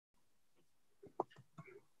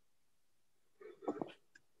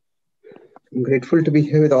I'm grateful to be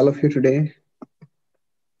here with all of you today.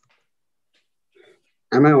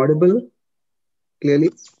 Am I audible clearly?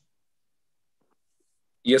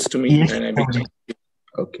 Yes, to me, Yes, and I Prabhuji.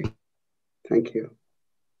 Okay, thank you.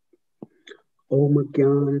 Om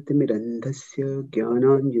Jnanatimirandhasya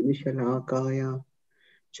Jnananjanashalakaya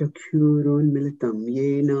Chakshurunmilitam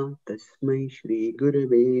Yena Tasmai Shri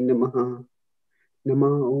Gurave Namaha. Nama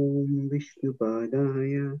Om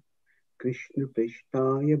Vishnupadaya Krishna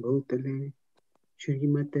Prishtaya Bhutale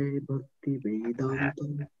Srimate Bhakti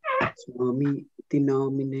Vedanta Swami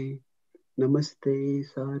Tinamine. Namaste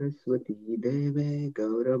Saraswati Deve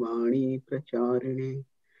Gauravani Pracharine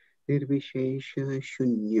Nirvishesha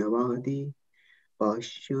Shunyavadi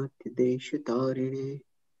Paschatya Deshatarine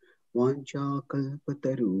Vancha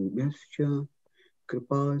Kalpatarubhyascha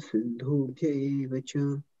Kripa Sindhubhya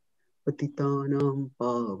Cha Patitanam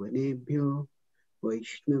Pavanebhyo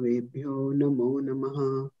Vaishnavebhyo Namo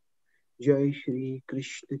Namaha. Jai Shri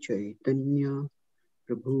Krishna Chaitanya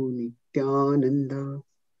Prabhu Nityananda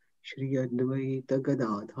Shri Advaita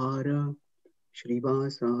Gadadhara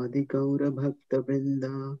Shrivasadi Gaura Bhakta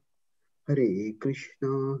Vrinda. Hare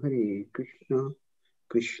Krishna,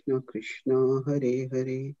 Krishna Krishna, Hare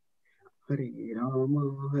Hare, Hare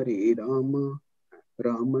Rama,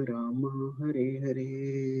 Rama Rama, Hare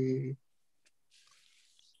Hare.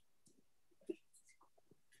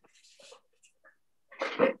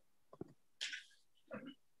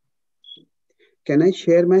 Can I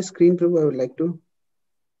share my screen, Prabhu? I would like to.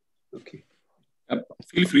 Okay.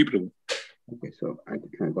 Feel free, Prabhu. Okay, so I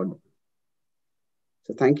got it.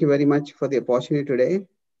 So thank you very much for the opportunity today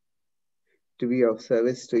to be of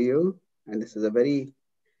service to you. And this is a very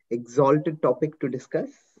exalted topic to discuss.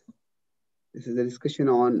 This is a discussion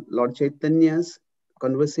on Lord Chaitanya's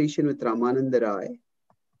conversation with Ramananda Rai.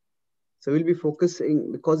 So we'll be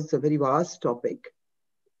focusing, because it's a very vast topic,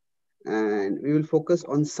 and we will focus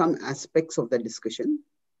on some aspects of that discussion.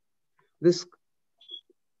 This,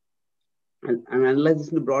 and analyze this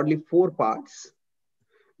into broadly 4 parts: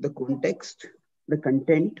 the context, the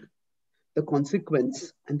content, the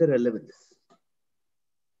consequence, and the relevance.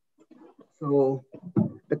 So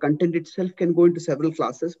the content itself can go into several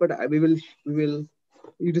classes, but we will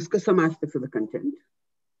discuss some aspects of the content.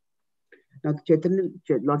 Now,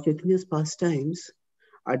 Lord Chaitanya's pastimes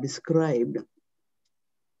are described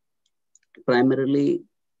primarily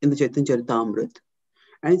in the Chaitanya Charitamrita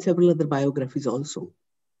and in several other biographies also.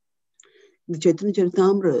 The Chaitanya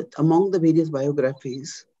Charitamrita, among the various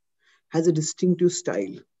biographies, has a distinctive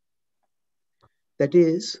style. That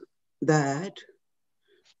is, that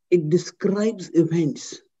it describes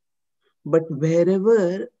events, but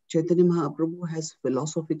wherever Chaitanya Mahaprabhu has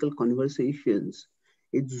philosophical conversations,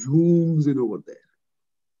 it zooms in over there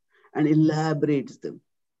and elaborates them.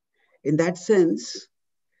 In that sense,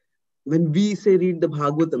 when we say read the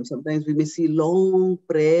Bhagavatam, sometimes we may see long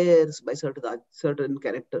prayers by certain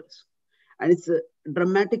characters. And it's a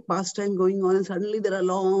dramatic pastime going on, and suddenly there are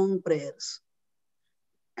long prayers.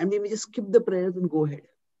 And we may just skip the prayers and go ahead.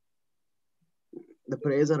 The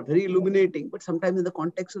prayers are very illuminating, but sometimes in the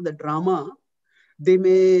context of the drama, they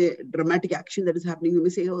may, dramatic action that is happening, we may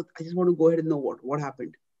say, oh, I just want to go ahead and know what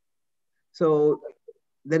happened. So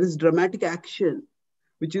there is dramatic action,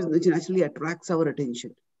 which naturally attracts our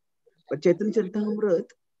attention. But Chaitanya Charitamrita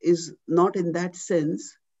is not in that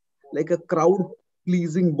sense like a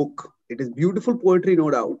crowd-pleasing book. It is beautiful poetry, no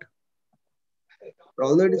doubt. But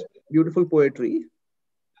although it is beautiful poetry,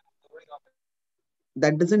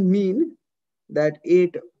 that doesn't mean that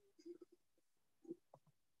it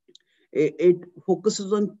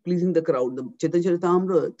focuses on pleasing the crowd. The Chaitanya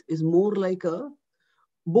Charitamrita is more like a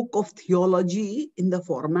book of theology in the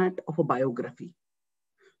format of a biography.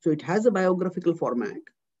 So it has a biographical format,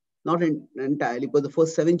 not entirely, because the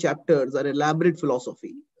first 7 chapters are elaborate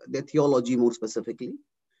philosophy, their theology more specifically.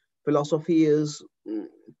 Philosophy is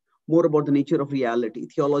more about the nature of reality.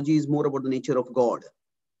 Theology is more about the nature of God.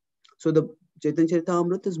 So the Chaitanya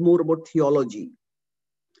Charitamrita is more about theology.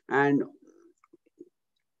 But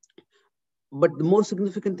the more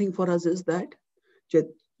significant thing for us is that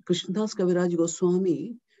Krishnadas Kaviraj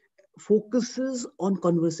Goswami focuses on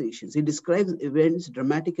conversations. He describes events,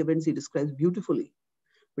 dramatic events, he describes beautifully,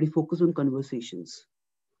 but he focuses on conversations.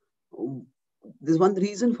 There's one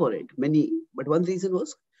reason for it, many, but one reason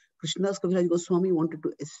was Krishnadas Kaviraj Goswami wanted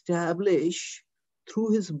to establish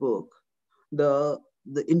through his book the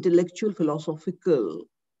intellectual, philosophical,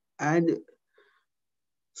 and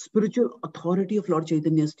spiritual authority of Lord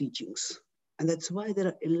Chaitanya's teachings. And that's why there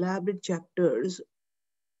are elaborate chapters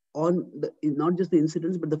on not just the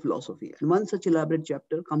incidents, but the philosophy. And one such elaborate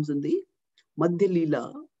chapter comes in the Madhya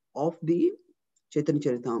Leela of the Chaitanya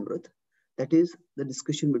Charitamrita, That is the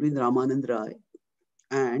discussion between Ramananda Rai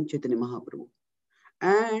and Chaitanya Mahaprabhu.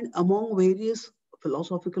 And among various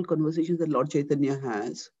philosophical conversations that Lord Chaitanya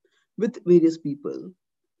has with various people,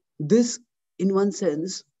 this, in one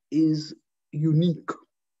sense, is unique.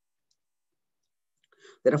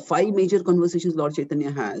 There are 5 major conversations Lord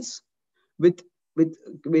Chaitanya has with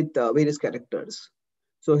various characters.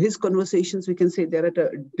 So his conversations, we can say they're at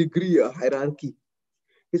a degree, a hierarchy.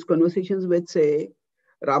 His conversations with, say,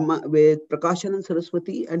 with Prakashanand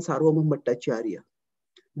Saraswati and Sarvabhauma Bhattacharya,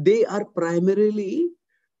 they are primarily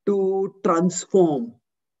to transform.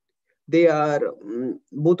 They are,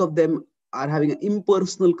 both of them are having an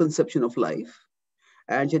impersonal conception of life.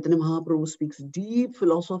 And Chaitanya Mahaprabhu speaks deep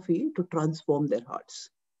philosophy to transform their hearts.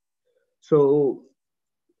 So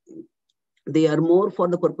they are more for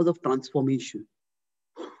the purpose of transformation.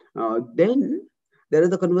 Then there are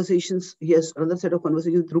the conversations. He has another set of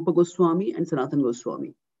conversations with Rupa Goswami and Sanatana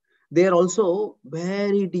Goswami. They are also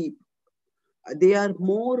very deep. They are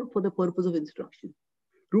more for the purpose of instruction.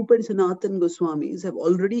 Rupa and Sanatana Goswamis have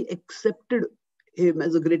already accepted him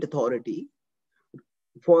as a great authority.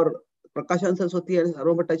 For Prakashanand Saraswati and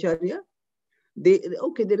Sarvabhauma Bhattacharya, they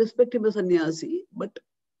respect him as sannyasi, but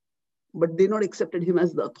they not accepted him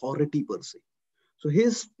as the authority per se. So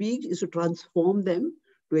his speech is to transform them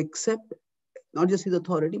to accept not just his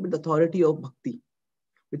authority, but the authority of bhakti.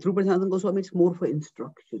 With Rupa and Sanatana Goswami, it's more for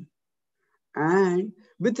instruction. And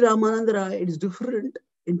with Ramananda Rai, it is different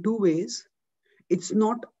in 2 ways. It's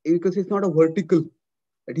not, because it's not a vertical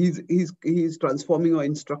that he's transforming or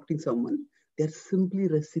instructing someone. They're simply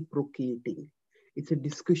reciprocating. It's a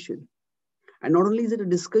discussion. And not only is it a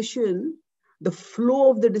discussion, the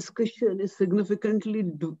flow of the discussion is significantly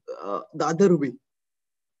the other way.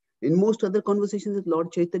 In most other conversations, it's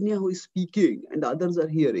Lord Chaitanya who is speaking and the others are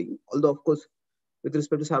hearing. Although, of course, with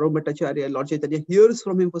respect to Sarvabhauma Bhattacharya, Lord Chaitanya hears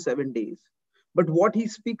from him for 7 days. But what he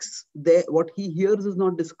speaks there, what he hears is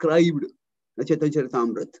not described in the Chaitanya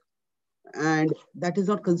Charitamrita. And that is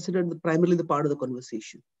not considered primarily the part of the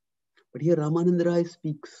conversation. But here Ramananda Rai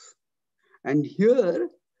speaks. And here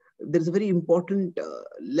there is a very important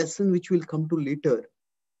lesson which we'll come to later.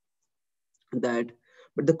 But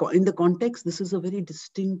in the context, this is a very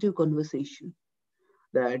distinctive conversation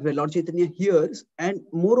that where Lord Chaitanya hears. And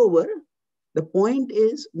moreover, the point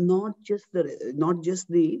is not just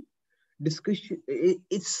the discussion.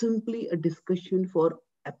 It's simply a discussion for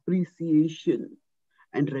appreciation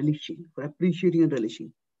and relishing, for appreciating and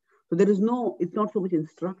relishing. So it's not so much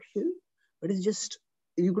instruction, but it's just,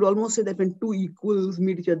 you could almost say that when 2 equals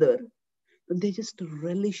meet each other, they're just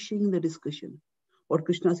relishing the discussion. What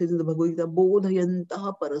Krishna says in the Bhagavad-Gītā,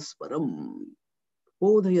 bodhayantaha parasparam.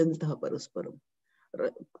 Bodhayantaha parasparam.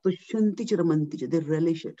 Tushyanti charamanti, they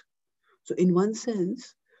relish it. So in one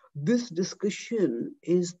sense, this discussion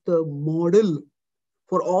is the model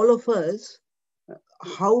for all of us,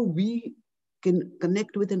 how we can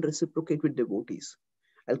connect with and reciprocate with devotees.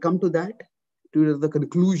 I'll come to that, to the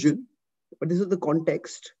conclusion, but this is the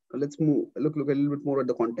context. Let's look a little bit more at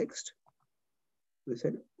the context.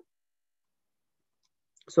 Listen.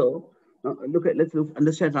 So let's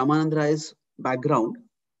understand Ramananda Rai's background.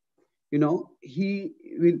 Who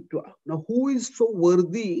is so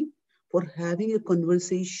worthy for having a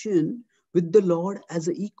conversation with the Lord as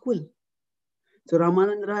an equal? So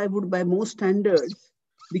Ramananda Rai would, by most standards,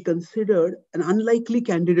 be considered an unlikely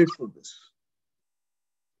candidate for this.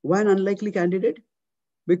 Why an unlikely candidate?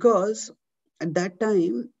 Because at that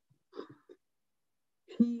time,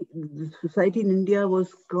 the society in India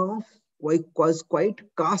was quite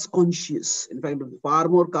caste conscious. In fact, far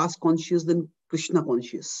more caste conscious than Krishna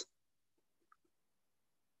conscious.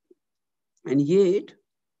 And yet,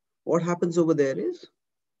 what happens over there is,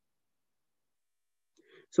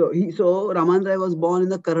 so Ramananda Rai was born in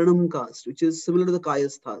the Karanam caste, which is similar to the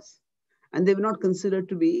Kayasthas. And they were not considered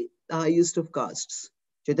to be the highest of castes.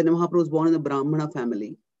 Chaitanya Mahaprabhu was born in a Brahmana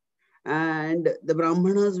family. And the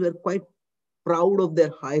Brahmanas were quite proud of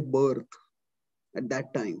their high birth at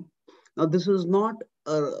that time. Now, this is not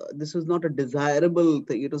a desirable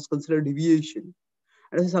thing. It was considered deviation.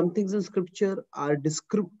 And some things in scripture are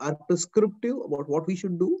prescriptive about what we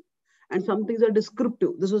should do, and some things are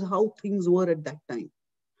descriptive. This is how things were at that time.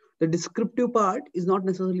 The descriptive part is not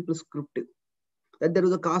necessarily prescriptive. That there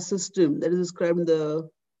was a caste system that is described in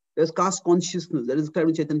there's caste consciousness that is described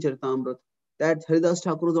in Chaitanya Charitamrita. That Haridas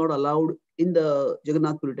Thakur was not allowed in the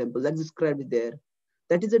Jagannath Puri temple. That's described there.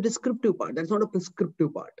 That is a descriptive part. That's not a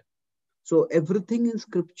prescriptive part. So everything in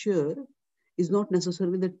scripture is not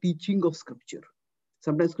necessarily the teaching of scripture.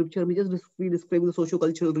 Sometimes scripture may just be describing the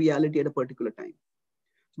socio-cultural reality at a particular time.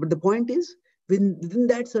 But the point is, within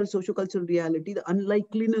that socio-cultural reality, the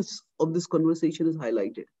unlikeliness of this conversation is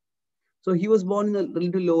highlighted. So he was born in a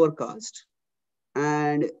little lower caste,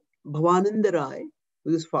 and Bhavananda Rai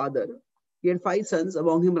was his father. He had 5 sons.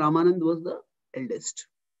 Among him, Ramananda was the eldest.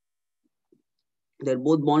 They're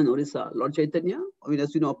both born in Orissa. Lord Chaitanya,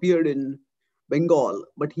 as you know, appeared in Bengal,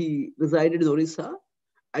 but he resided in Orissa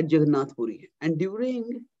at Jagannath Puri. And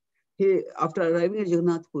after arriving at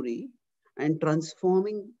Jagannath Puri and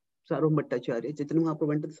transforming Sarvam Bhattacharya, Chaitanya Mahaprabhu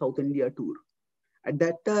went to the South India tour. At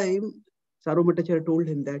that time, Sarvam Bhattacharya told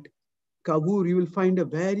him that, Kabur, you will find a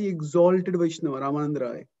very exalted Vaishnava, Ramananda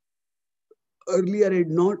Rai. Earlier,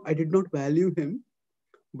 I did not value him,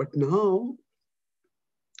 but now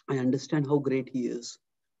I understand how great he is.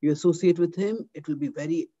 You associate with him, it will be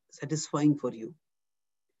very satisfying for you.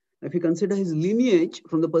 If you consider his lineage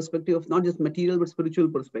from the perspective of not just material but spiritual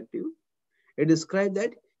perspective, it described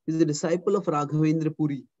that he is a disciple of Raghavendra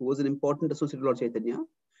Puri, who was an important associate of Lord Chaitanya,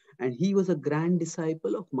 and he was a grand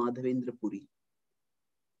disciple of Madhavendra Puri.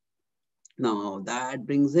 Now that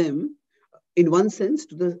brings him, in one sense,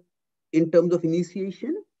 in terms of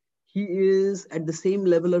initiation, he is at the same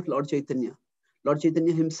level of Lord Chaitanya. Lord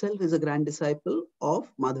Chaitanya himself is a grand disciple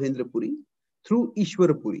of Madhavendra Puri through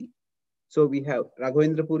Ishwara Puri. So we have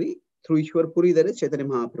Raghavendra Puri through Ishwara Puri, that is Chaitanya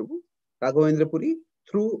Mahaprabhu. Madhavendra Puri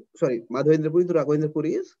through Raghavendra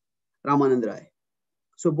Puri is Ramananda Rai.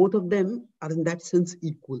 So both of them are in that sense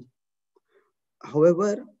equal.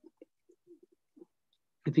 However,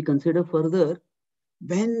 if we consider further,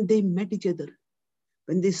 when they met each other,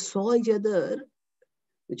 when they saw each other,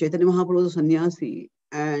 Chaitanya Mahaprabhu was a sannyasi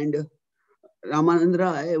and Ramananda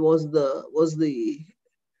Rai was the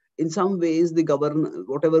in some ways the governor,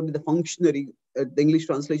 whatever be the functionary, the English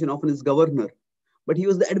translation often is governor, but he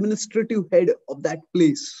was the administrative head of that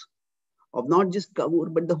place, of not just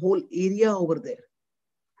Kabur, but the whole area over there.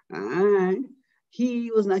 And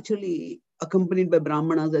he was naturally accompanied by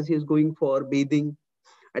Brahmanas as he was going for bathing.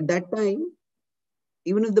 At that time,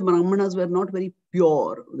 even if the Brahmanas were not very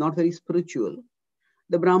pure, not very spiritual,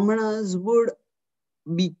 the Brahmanas would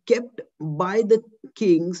be kept by the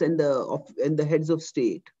kings and the heads of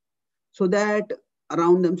state, so that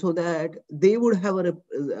around them, so that they would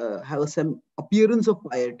have some appearance of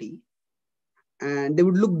piety, and they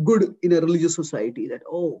would look good in a religious society. That,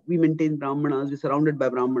 oh, we maintain Brahmanas, we're surrounded by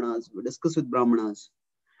Brahmanas, we discuss with Brahmanas.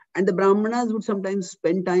 And the Brahmanas would sometimes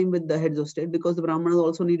spend time with the heads of state because the Brahmanas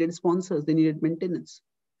also needed sponsors, they needed maintenance.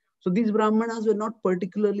 So these Brahmanas were not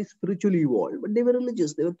particularly spiritually evolved, but they were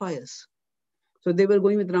religious, they were pious. So they were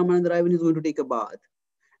going with Ramananda Rai when he was going to take a bath.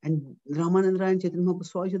 And Ramananda Rai and Chaitanya Mahaprabhu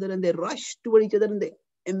saw each other and they rushed toward each other and they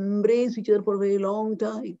embraced each other for a very long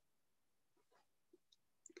time.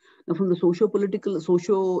 Now, from the socio-political,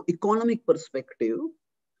 socio-economic perspective,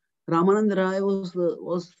 Ramananda Rai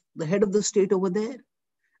was the head of the state over there.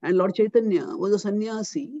 And Lord Chaitanya was a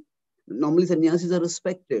sannyasi. Normally, sannyasis are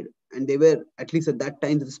respected, and they were, at least at that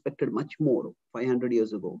time, respected much more, 500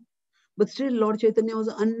 years ago. But still, Lord Chaitanya was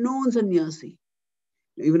an unknown sannyasi.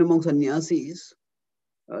 Even among sannyasis,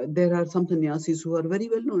 there are some sannyasis who are very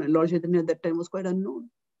well known, and Lord Chaitanya at that time was quite unknown.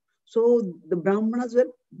 So the Brahmanas were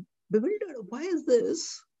bewildered. Why is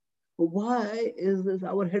this? Why is this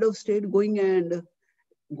our head of state going and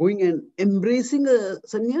embracing a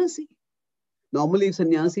sannyasi? Normally, if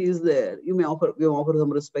sannyasi is there, you may offer some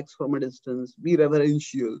respects from a distance, be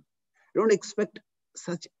reverential. You don't expect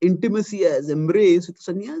such intimacy as embrace with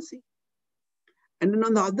sannyasi. And then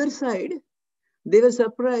on the other side, they were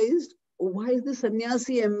surprised. Why is the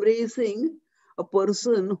sannyasi embracing a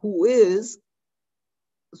person who is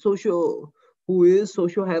socio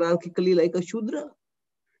hierarchically like a Shudra?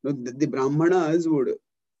 The Brahmanas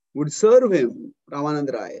would serve him,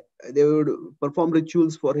 Ramananda Rai. They would perform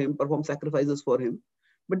rituals for him, perform sacrifices for him.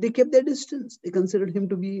 But they kept their distance. They considered him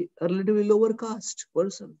to be a relatively lower caste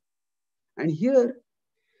person. And here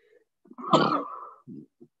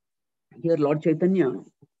Lord Chaitanya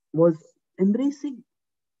was embracing.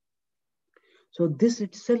 So this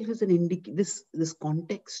itself is this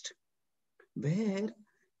context where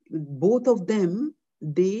both of them,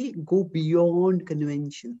 they go beyond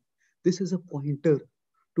convention. This is a pointer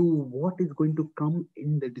to what is going to come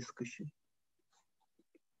in the discussion.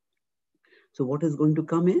 So what is going to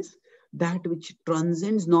come is that which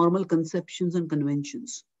transcends normal conceptions and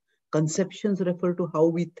conventions. Conceptions refer to how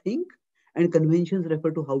we think and conventions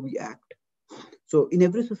refer to how we act. So in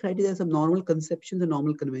every society, there are some normal conceptions and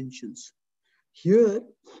normal conventions. Here,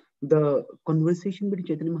 the conversation between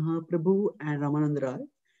Chaitanya Mahaprabhu and Ramananda Rai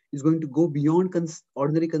is going to go beyond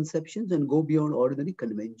ordinary conceptions and go beyond ordinary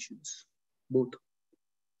conventions. Both.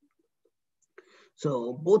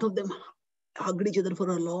 So both of them hugged each other for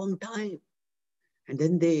a long time. And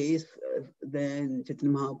then then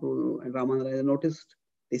Chaitanya Mahaprabhu and Ramananda noticed,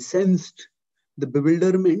 they sensed the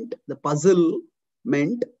bewilderment, the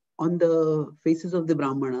puzzlement on the faces of the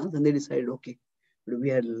Brahmanas, and they decided, okay, we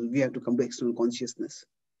have to come to external consciousness.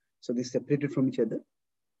 So they separated from each other.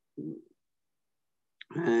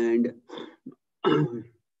 And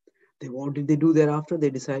what did they do thereafter?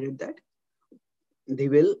 They decided that they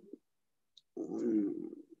will,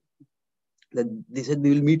 they said,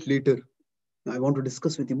 we will meet later. I want to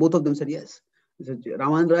discuss with you. Both of them said yes.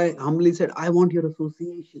 Ramananda humbly said, I want your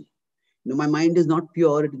association. My mind is not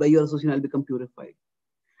pure. By your association, I'll become purified.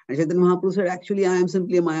 And Chaitanya Mahaprabhu said, actually, I am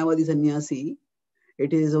simply a Mayavadi sannyasi.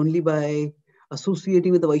 It is only by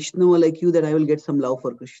associating with a Vaishnava like you that I will get some love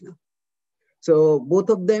for Krishna. So both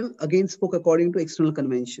of them again spoke according to external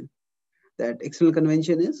convention. That external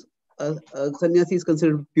convention is a sannyasi is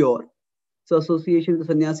considered pure. So association with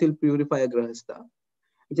the sannyasi will purify a grahastha.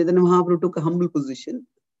 Chaitanya Mahaprabhu took a humble position.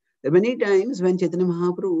 There are many times when Chaitanya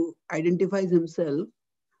Mahaprabhu identifies himself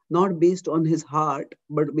not based on his heart,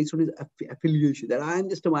 but based on his affiliation, that I am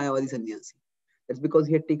just a Mayavadi sannyasi. That's because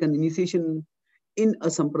he had taken initiation in a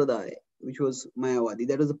sampradaya, which was Mayavadi.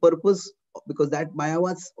 That was the purpose, because that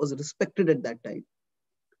Mayavad was respected at that time.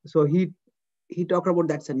 So he talked about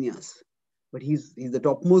that sannyas. But he's the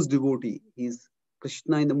topmost devotee. He's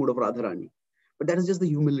Krishna in the mood of Radharani. But that is just the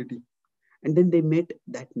humility. And then they met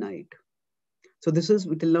that night. So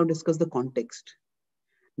we till now discuss the context.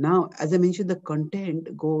 Now, as I mentioned, the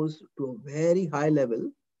content goes to a very high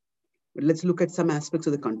level. But let's look at some aspects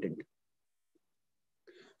of the content.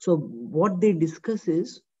 So what they discuss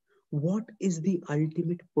is, what is the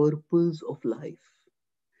ultimate purpose of life?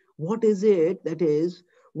 What is it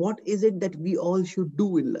that we all should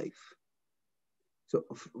do in life? So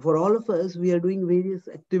for all of us, we are doing various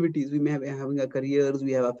activities. We may have having our careers,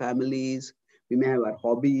 we have our families, we may have our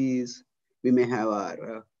hobbies, we may have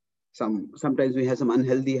our, sometimes we have some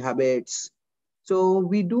unhealthy habits. So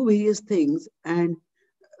we do various things, and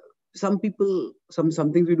some people, some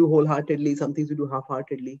things we do wholeheartedly, some things we do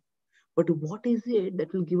half-heartedly. But what is it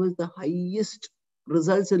that will give us the highest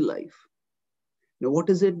results in life? What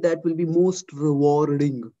is it that will be most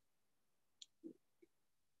rewarding?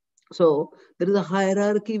 So there is a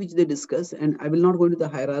hierarchy which they discuss, and I will not go into the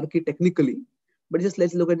hierarchy technically, but just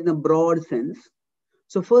let's look at it in a broad sense.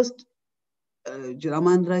 So first,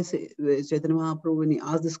 Ramananda, Chaitanya Mahaprabhu, when he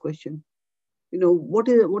asked this question, what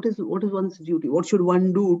is one's duty? What should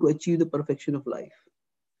one do to achieve the perfection of life?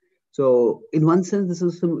 So in one sense, this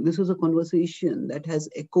is a conversation that has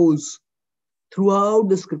echoes throughout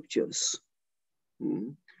the scriptures.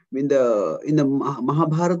 In the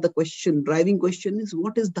Mahabharata, the driving question is,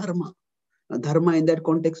 what is dharma? Now, dharma in that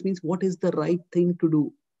context means, what is the right thing to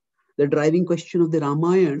do? The driving question of the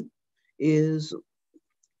Ramayana is,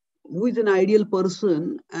 who is an ideal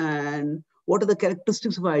person and what are the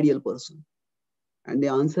characteristics of an ideal person? And the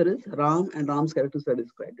answer is Ram, and Ram's characteristics are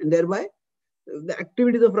described. And thereby, the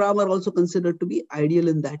activities of Ram are also considered to be ideal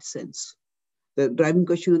in that sense. The driving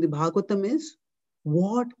question of the Bhagavatam is,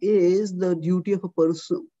 what is the duty of a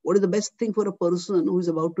person? What is the best thing for a person who is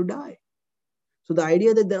about to die? So the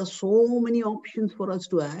idea that there are so many options for us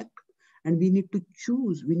to act, and we need to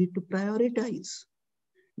choose, we need to prioritize.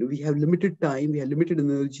 We have limited time, we have limited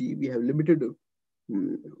energy, we have limited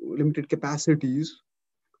capacities.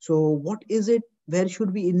 So what is it? Where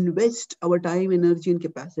should we invest our time, energy, and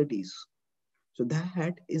capacities? So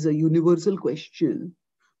that is a universal question,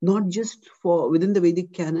 not just for within the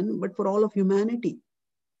Vedic canon, but for all of humanity.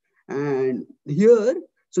 And here,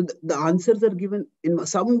 so the answers are given in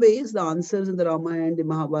some ways. The answers in the Ramayana, the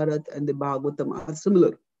Mahabharata, and the Bhagavatam are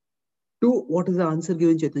similar to what is the answer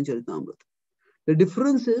given in Chaitanya Charitamrita. The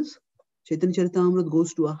difference is Chaitanya Charitamrita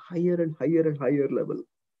goes to a higher and higher and higher level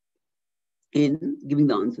in giving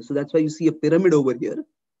the answer. So that's why you see a pyramid over here.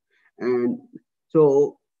 And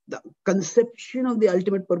so the conception of the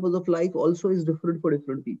ultimate purpose of life also is different for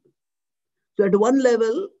different people. So at one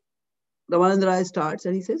level, Ramananda starts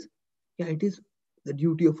and he says, yeah, it is the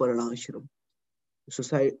duty of Varnashram.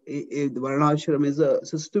 Society, the Varnashram is a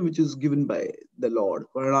system which is given by the Lord.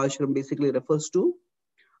 Varnashram basically refers to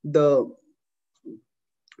the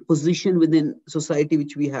position within society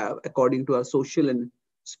which we have according to our social and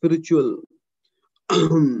spiritual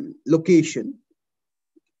location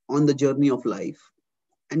on the journey of life.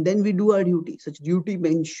 And then we do our duty. Such duty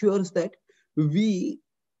ensures that we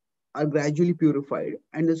are gradually purified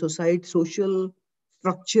and the social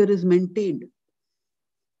structure is maintained.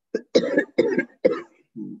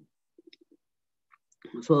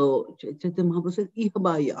 So Chaitanya Mahaprabhu says,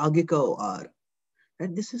 Ihabaya agekao ar.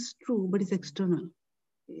 That this is true, but it's external.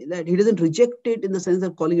 That he doesn't reject it in the sense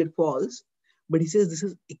of calling it false, But he says this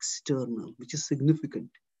is external, which is significant.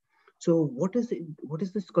 So what is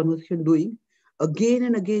this conversation doing? Again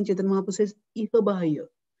and again, Chaitanya Mahaprabhu says, Iha Bahaya.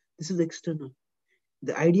 This is external.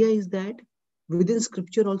 The idea is that within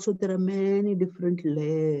scripture also there are many different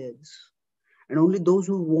layers. And only those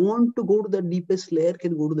who want to go to the deepest layer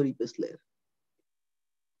can go to the deepest layer.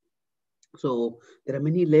 So there are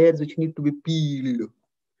many layers which need to be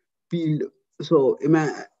peeled. So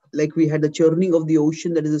like we had the churning of the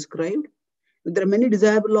ocean that is described. There are many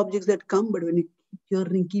desirable objects that come, but when you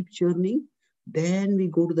keep churning, then we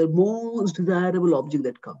go to the most desirable object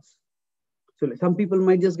that comes. So like some people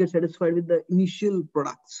might just get satisfied with the initial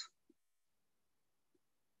products.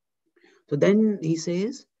 So then he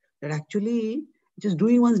says that actually just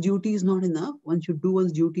doing one's duty is not enough. One should do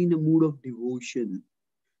one's duty in a mood of devotion.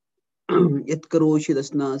 Yat karoshi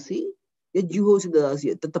dasnasi, yat juhosi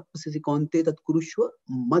dadasi, tat tapasasi konte tat kurushva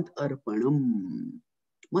mad arpanam.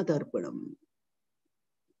 Mad arpanam.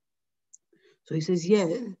 So he says, yeah,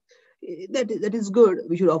 that is good.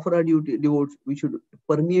 We should offer our duty, we should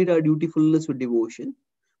permeate our dutifulness with devotion.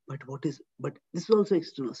 But this is also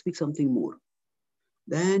external. Speak something more.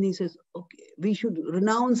 Then he says, okay, we should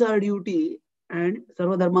renounce our duty and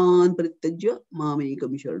sarvadharman parityajya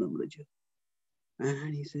mamekam sharanam vraja.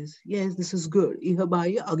 And he says, yes, this is good. Iha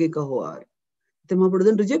bhaya age kahoar. Then Mahaprabhu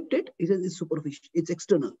doesn't reject it. He says it's superficial, it's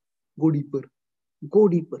external. Go deeper. Go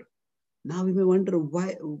deeper. Now we may wonder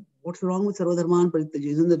what's wrong with sarvadharman parityajya?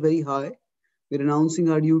 Isn't that very high? We're renouncing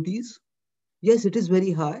our duties. Yes, it is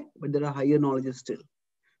very high, but there are higher knowledges still.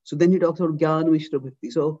 So then he talks about jnana mishra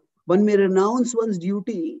bhakti. So one may renounce one's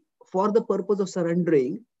duty for the purpose of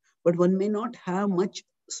surrendering, but one may not have much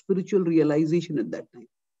spiritual realization at that time.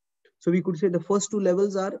 So we could say the first two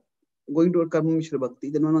levels are going toward karma mishra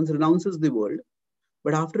bhakti. Then one renounces the world.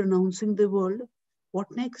 But after renouncing the world, what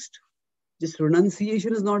next? Just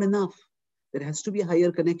renunciation is not enough. There has to be a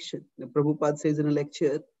higher connection. The Prabhupada says in a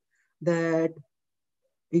lecture that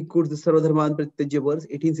he quotes the Sarvadharman Parityajya verse,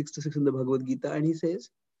 1866 in the Bhagavad-Gītā, and he says,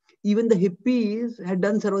 even the hippies had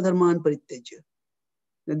done Sarvadharman Parityajya.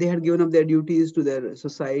 They had given up their duties to their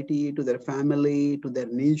society, to their family, to their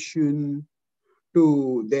nation,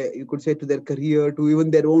 to their, you could say, to their career, to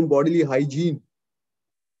even their own bodily hygiene.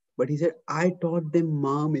 But he said, I taught them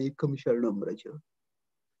Mam Ekam Sharanam Vraja.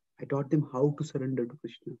 I taught them how to surrender to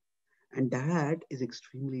Krishna. And that is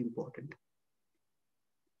extremely important.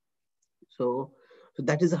 So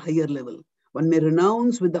that is a higher level. One may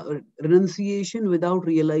renounce without renunciation without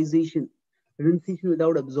realization. Renunciation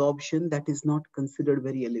without absorption, that is not considered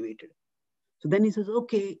very elevated. So then he says,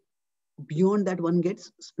 okay, beyond that one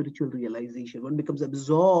gets spiritual realization. One becomes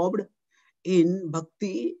absorbed in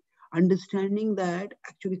bhakti, understanding that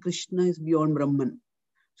actually Krishna is beyond Brahman.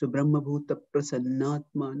 So Brahma Bhuta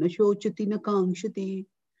Prasannatma na shochati na kankshati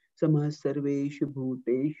samah sarveshu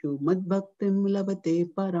bhuteshu mad bhaktim labate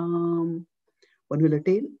param. One will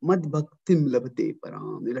attain mad bhaktim labate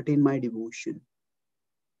param. Will attain my devotion.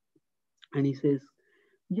 And he says,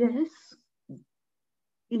 yes,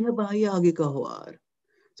 iha bhaya age kahoar.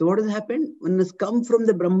 So what has happened? One has come from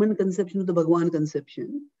the Brahman conception to the Bhagwan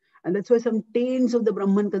conception. And that's why some taints of the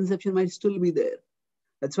Brahman conception might still be there.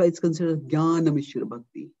 That's why it's considered Jnana Mishra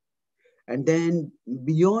Bhakti. And then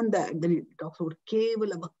beyond that, then it talks about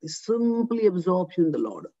Kevala Bhakti, simply absorption in the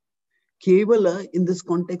Lord. Kevala in this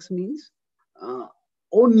context means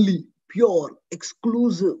only, pure,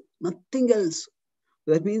 exclusive, nothing else.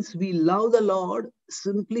 That means we love the Lord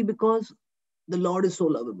simply because the Lord is so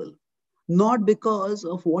lovable, not because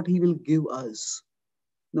of what he will give us.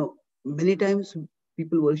 No, many times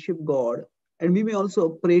people worship God, and we may also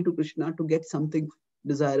pray to Krishna to get something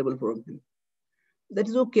desirable from him. That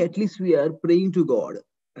is okay. At least we are praying to God.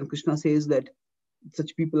 And Krishna says that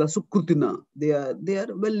such people are sukrutina. They are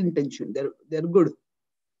well-intentioned. They're good.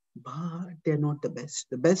 But they're not the best.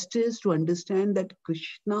 The best is to understand that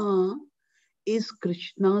Krishna is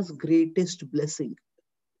Krishna's greatest blessing.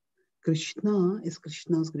 Krishna is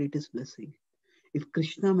Krishna's greatest blessing. If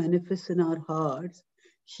Krishna manifests in our hearts,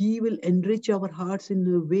 he will enrich our hearts in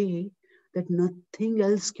a way that nothing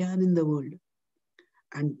else can in the world.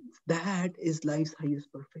 And that is life's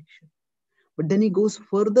highest perfection. But then he goes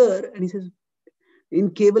further and he says,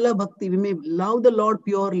 in Kevala Bhakti, we may love the Lord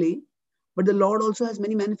purely, but the Lord also has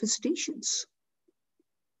many manifestations.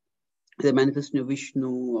 The manifestation of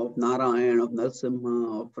Vishnu, of Narayan, of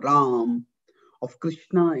Narasimha, of Ram, of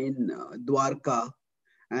Krishna in Dwarka.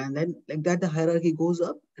 And then like that, the hierarchy goes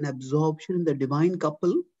up, and absorption in the divine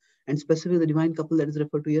couple, and specifically the divine couple that is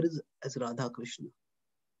referred to here is as Radha Krishna.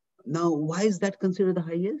 Now, why is that considered the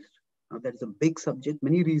highest? Now, that's a big subject,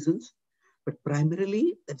 many reasons. But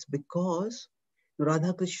primarily, that's because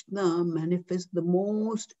Radha Krishna manifests the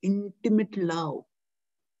most intimate love.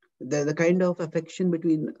 The kind of affection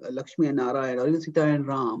between Lakshmi and Narayana, or even Sita and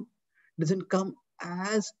Ram, doesn't come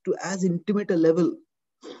as intimate a level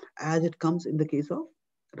as it comes in the case of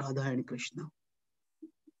Radha and Krishna.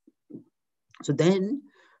 So then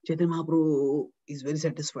Chaitanya Mahaprabhu is very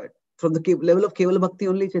satisfied. From the level of Kevala Bhakti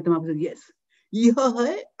only, Chaitanya Mahaprabhu says, yes, yaha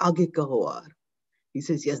hai, aage kaho aar. He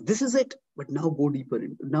says, yes, this is it, but now go deeper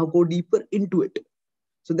into it.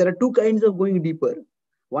 So there are two kinds of going deeper.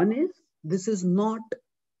 One is, this is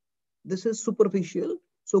superficial,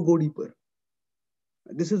 so go deeper.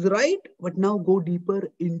 This is right, but now go deeper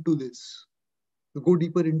into this. Go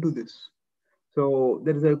deeper into this. So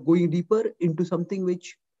there is a going deeper into something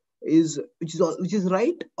which is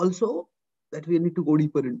right also, that we need to go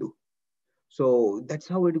deeper into. So that's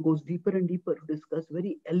how it goes deeper and deeper to discuss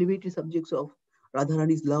very elevated subjects of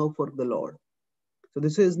Radharani's love for the Lord. So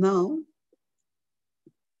this is now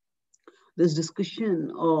this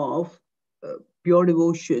discussion of pure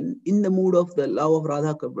devotion in the mood of the love of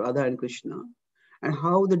Radha and Krishna, and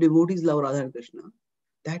how the devotees love Radha and Krishna.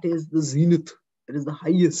 That is the zenith. That is the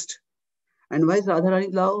highest. And why is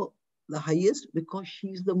Radharani's love the highest? Because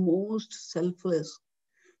she's the most selfless.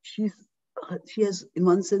 She has, in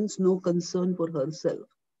one sense, no concern for herself.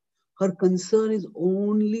 Her concern is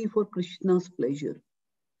only for Krishna's pleasure.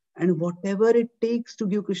 And whatever it takes to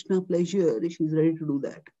give Krishna pleasure, she's ready to do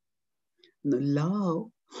that. Now,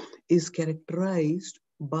 love is characterized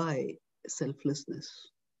by selflessness.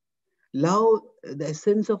 Love, the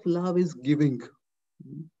essence of love is giving.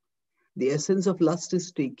 The essence of lust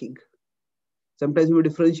is taking. Sometimes we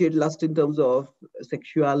differentiate lust in terms of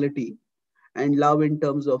sexuality and love in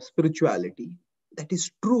terms of spirituality. That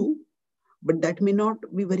is true, but that may not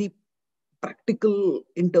be very practical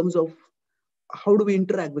in terms of how do we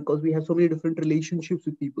interact, because we have so many different relationships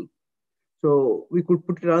with people. So we could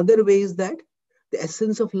put it other ways, that the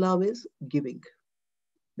essence of love is giving.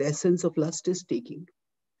 The essence of lust is taking.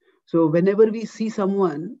 So whenever we see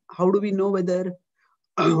someone, how do we know whether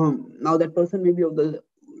now that person may be of the,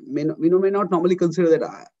 may not normally consider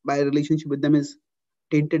that my relationship with them is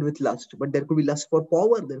tainted with lust, but there could be lust for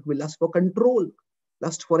power, there could be lust for control,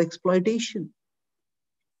 lust for exploitation.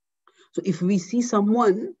 So if we see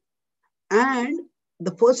someone and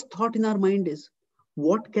the first thought in our mind is,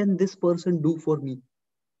 what can this person do for me?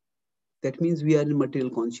 That means we are in material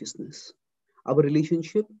consciousness. Our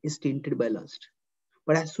relationship is tainted by lust.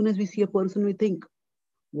 But as soon as we see a person, we think,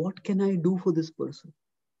 what can I do for this person?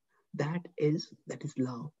 That is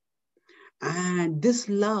love. And this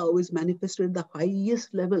love is manifested at the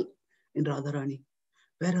highest level in Radharani,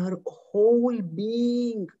 where her whole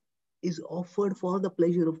being is offered for the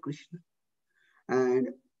pleasure of Krishna. And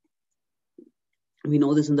we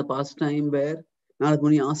know this in the past time where Narad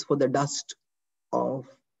Muni asked for the dust of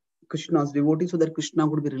Krishna's devotee so that Krishna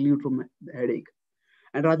would be relieved from the headache.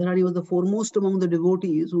 And Radharani was the foremost among the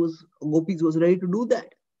devotees, gopis, who was ready to do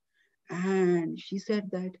that. And she said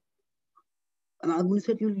that, and Narad Muni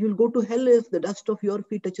said, you'll go to hell if the dust of your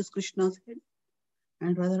feet touches Krishna's head.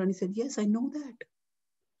 And Radharani said, yes, I know that.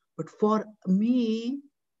 But for me,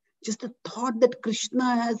 just the thought that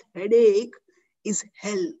Krishna has headache is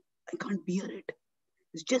hell. I can't bear it.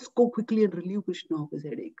 Just go quickly and relieve Krishna of his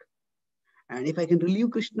headache. And if I can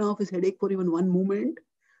relieve Krishna of his headache for even one moment,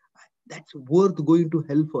 that's worth going to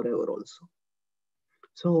hell forever also.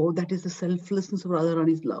 So that is the selflessness of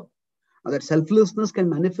Radharani's love. Now that selflessness can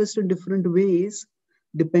manifest in different ways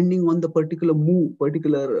depending on the particular move,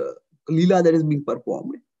 particular lila that is being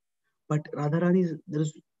performed. But there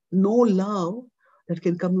is no love that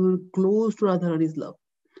can come even close to Radharani's love.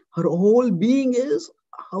 Her whole being is,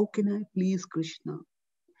 how can I please Krishna?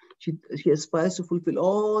 She aspires to fulfill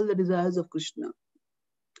all the desires of Krishna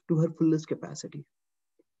to her fullest capacity.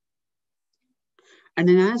 And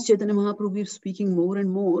then as Chaitanya Mahaprabhu keeps speaking more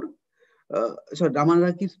and more,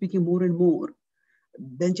 Ramananda keeps speaking more and more,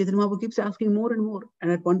 then Chaitanya Mahaprabhu keeps asking more and more.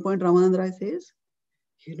 And at one point Ramananda says,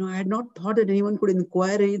 I had not thought that anyone could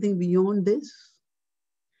inquire anything beyond this.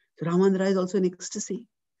 So Ramananda is also in ecstasy.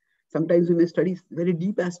 Sometimes we may study very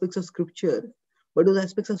deep aspects of scripture, but those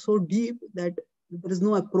aspects are so deep that there is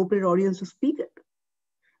no appropriate audience to speak it.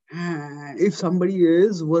 And if somebody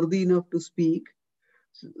is worthy enough to speak,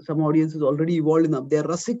 some audience is already evolved enough, they are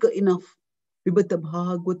rasika enough. Vibhata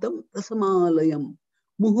bhagavatam rasamalayam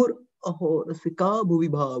muhur aho rasika bhuvi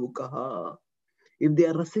bhavukaha. If they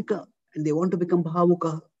are rasika and they want to become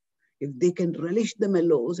bhavuka, if they can relish the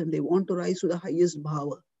mellows and they want to rise to the highest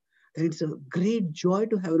bhava, then it's a great joy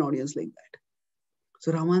to have an audience like that.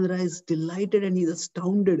 So Ramananda is delighted and he's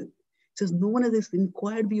astounded. He says, no one has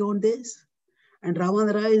inquired beyond this. And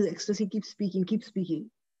Ramananda is ecstasy, keeps speaking.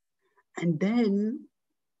 And then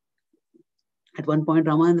at one point,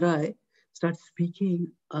 Ramananda starts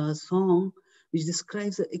speaking a song which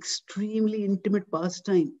describes the extremely intimate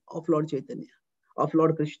pastime of Lord Chaitanya, of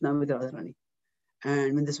Lord Krishna with Radharani.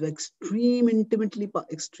 And when this extreme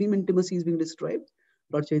intimacy is being described,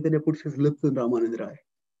 Lord Chaitanya puts his lips in Ramananda.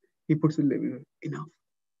 He puts his lips enough.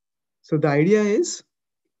 So the idea is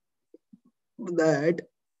that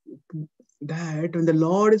when the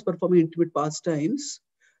Lord is performing intimate pastimes,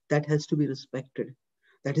 that has to be respected.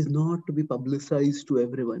 That is not to be publicized to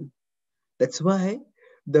everyone. That's why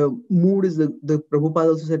the mood is the Prabhupada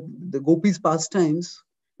also said the gopis pastimes,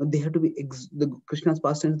 they have to be the Krishna's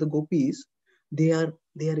pastimes, the gopis, they are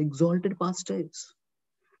exalted pastimes,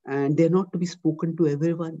 and they're not to be spoken to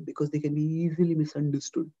everyone because they can be easily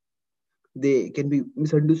misunderstood. They can be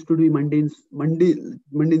misunderstood to be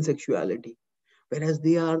mundane sexuality, whereas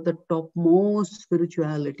they are the topmost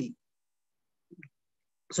spirituality.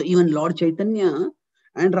 So even Lord Chaitanya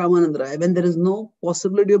and Ramananda, when there is no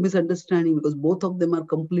possibility of misunderstanding because both of them are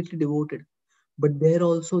completely devoted, but there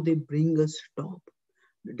also they bring a stop,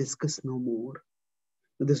 discuss no more.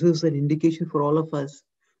 So this is an indication for all of us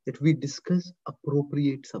that we discuss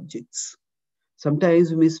appropriate subjects.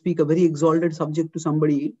 Sometimes we may speak a very exalted subject to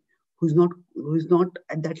somebody who is not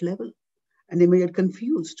at that level, and they may get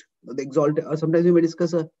confused. The exalted, or sometimes we may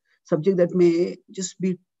discuss a subject that may just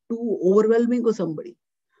be too overwhelming for somebody.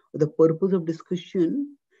 But the purpose of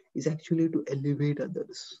discussion is actually to elevate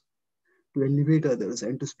others,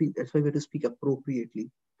 and to speak. That's why we have to speak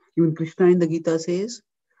appropriately. Even Krishna in the Gita says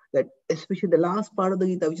that, especially the last part of the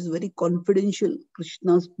Gita, which is very confidential,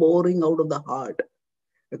 Krishna's pouring out of the heart.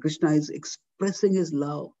 Krishna is expressing his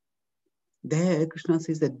love. There, Krishna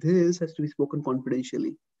says that this has to be spoken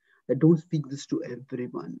confidentially. That don't speak this to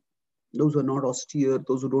everyone. Those who are not austere,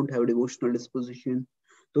 those who don't have a devotional disposition,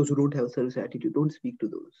 those who don't have a service attitude, don't speak to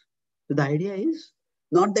those. So the idea is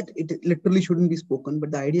not that it literally shouldn't be spoken,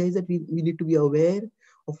 but the idea is that we need to be aware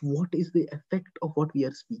of what is the effect of what we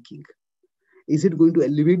are speaking. Is it going to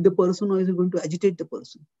elevate the person, or is it going to agitate the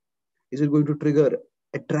person? Is it going to trigger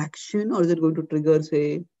attraction, or is it going to trigger,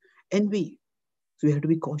 say, envy? So we have to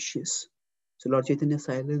be cautious. So Lord Chaitanya's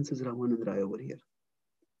silence is Ramananda over here.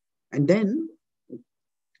 And then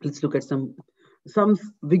let's look at some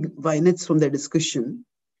big vignettes from their discussion,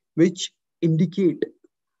 which indicate.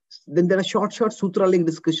 Then there are short sutra-like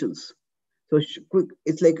discussions. So quick,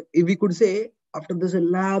 it's like if we could say after this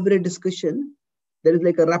elaborate discussion, there is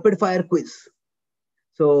like a rapid fire quiz.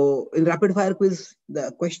 So in rapid fire quiz,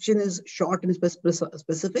 the question is short and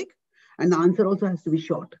specific, and the answer also has to be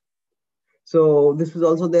short. So this is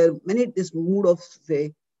also there. This mood of,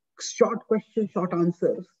 say, short question, short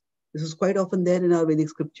answers. This is quite often there in our Vedic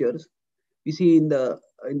scriptures. We see in the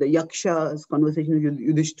Yaksha's conversation with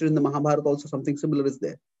Yudhishthira in the Mahabharata also something similar is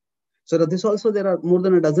there. So that this also, there are more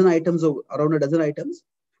than around a dozen items,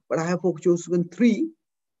 but I have chosen 3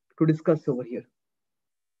 to discuss over here.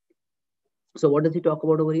 So what does he talk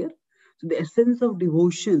about over here? So the essence of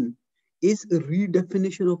devotion is a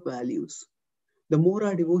redefinition of values. The more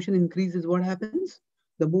our devotion increases, what happens?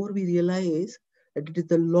 The more we realize that it is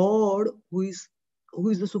the Lord who is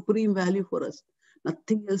the supreme value for us.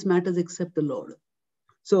 Nothing else matters except the Lord.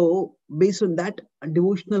 So based on that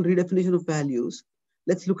devotional redefinition of values,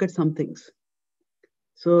 let's look at some things.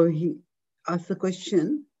 So he asks the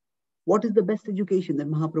question, what is the best education,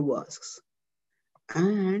 that Mahaprabhu asks?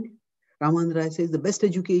 And Ramananda says the best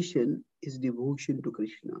education is devotion to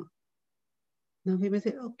Krishna. Now we may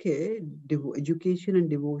say, okay, education and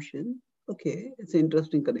devotion, okay, it's an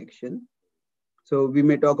interesting connection. So we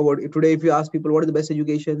may talk about it today. If you ask people what is the best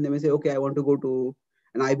education, they may say, okay, I want to go to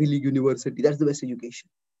an Ivy League university. That's the best education.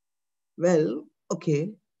 Well,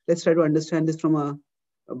 okay, let's try to understand this from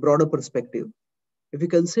a broader perspective. If you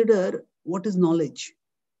consider what is knowledge,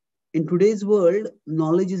 in today's world,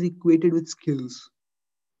 knowledge is equated with skills.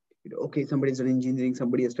 Okay, somebody has done engineering,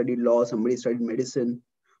 somebody has studied law, somebody has studied medicine.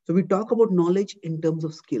 So we talk about knowledge in terms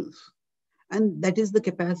of skills. And that is the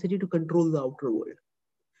capacity to control the outer world.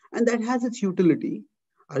 And that has its utility.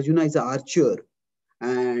 Arjuna is an archer,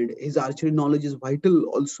 and his archery knowledge is vital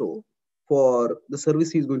also for the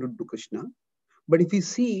service he is going to do to Krishna. But if you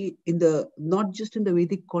see not just in the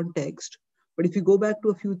Vedic context, but if you go back to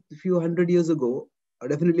a few hundred years ago, or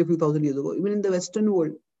definitely a few thousand years ago, even in the Western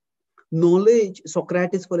world, knowledge,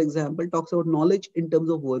 Socrates, for example, talks about knowledge in terms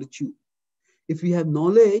of virtue. If you have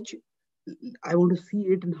knowledge, I want to see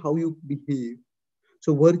it in how you behave.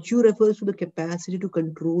 So virtue refers to the capacity to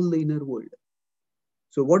control the inner world.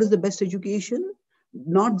 So what is the best education?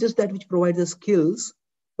 Not just that which provides us skills,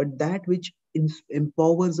 but that which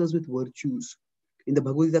empowers us with virtues. In the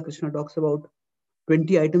Bhagavad-Gītā, Krishna talks about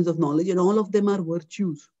 20 items of knowledge, and all of them are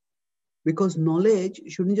virtues. Because knowledge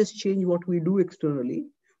shouldn't just change what we do externally,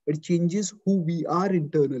 it changes who we are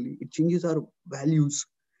internally. It changes our values.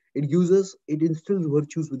 It instills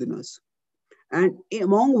virtues within us. And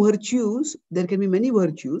among virtues, there can be many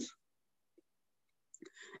virtues.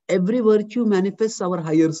 Every virtue manifests our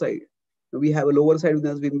higher side. We have a lower side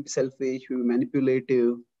within us. We may be selfish, we may be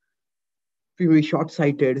manipulative, we may be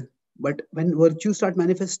short-sighted. But when virtues start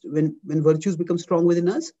manifest, when virtues become strong within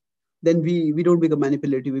us, then we don't become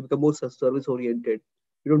manipulative. We become more service-oriented.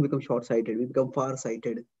 We don't become short-sighted. We become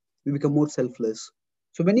far-sighted. We become more selfless.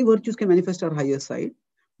 So many virtues can manifest our higher side,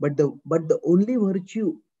 but the only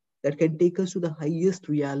virtue that can take us to the highest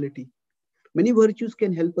reality. Many virtues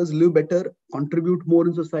can help us live better, contribute more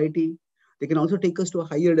in society. They can also take us to a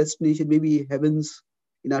higher destination, maybe heavens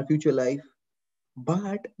in our future life.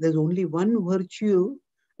 But there's only one virtue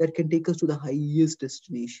that can take us to the highest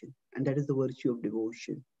destination, and that is the virtue of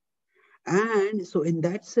devotion. And so in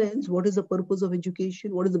that sense, what is the purpose of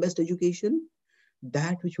education? What is the best education?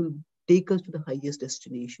 That which will take us to the highest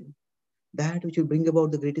destination. That which will bring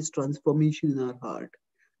about the greatest transformation in our heart.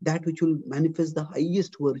 That which will manifest the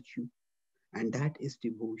highest virtue. And that is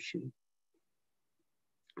devotion.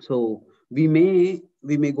 So we may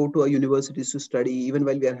go to our universities to study, even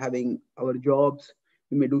while we are having our jobs.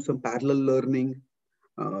 We may do some parallel learning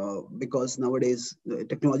because nowadays the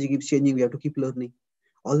technology keeps changing. We have to keep learning.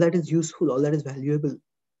 All that is useful, all that is valuable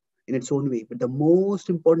in its own way. But the most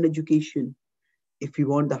important education, if we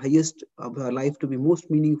want the highest of our life to be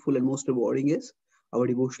most meaningful and most rewarding, is our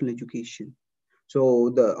devotional education.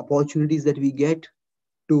 So the opportunities that we get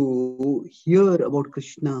to hear about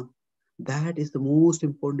Krishna, that is the most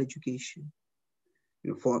important education.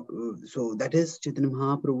 So that is Chaitanya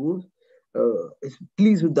Mahaprabhu is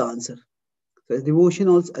pleased with the answer. So as devotion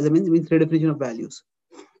also, as I mentioned, means redefinition of values.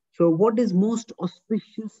 So what is most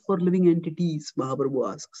auspicious for living entities,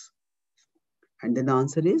 Mahaprabhu asks. And then the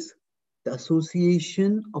answer is the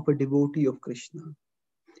association of a devotee of Krishna.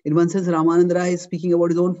 In one sense, Ramananda is speaking about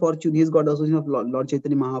his own fortune. He's got the association of Lord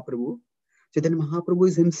Chaitanya Mahaprabhu. Chaitanya Mahaprabhu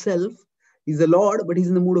is himself, he's the Lord, but he's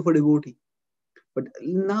in the mood of a devotee. But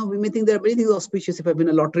now we may think there are many things auspicious. If I win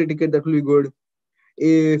a lottery ticket, that will be good.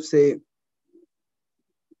 If, say,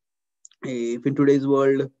 if in today's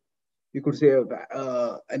world, you could say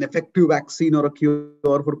an effective vaccine or a cure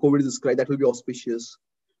for COVID is described, that will be auspicious.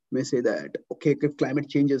 You may say that, okay, if climate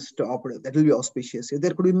change is stopped, that will be auspicious.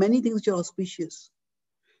 There could be many things which are auspicious.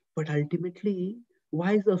 But ultimately,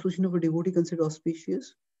 why is the association of a devotee considered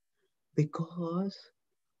auspicious? Because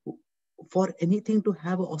for anything to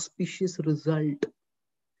have an auspicious result,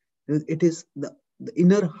 it is the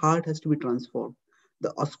inner heart has to be transformed. The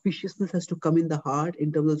auspiciousness has to come in the heart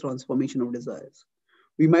in terms of transformation of desires.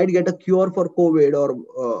 We might get a cure for COVID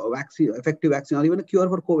or vaccine, effective vaccine, or even a cure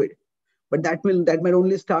for COVID, but that might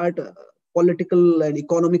only start political and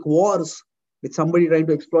economic wars with somebody trying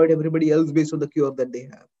to exploit everybody else based on the cure that they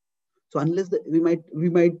have. So unless we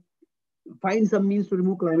might find some means to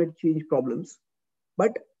remove climate change problems,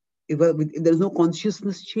 but if there is no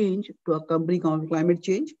consciousness change to accompany climate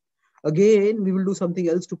change, again we will do something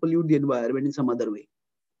else to pollute the environment in some other way.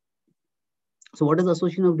 So what does the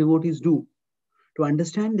association of devotees do? To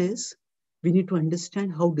understand this, we need to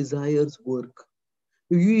understand how desires work.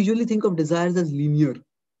 We usually think of desires as linear.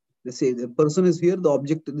 They say the person is here,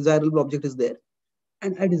 the desirable object is there,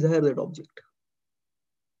 and I desire that object.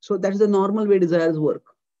 So that is the normal way desires work.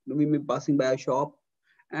 We may be passing by a shop,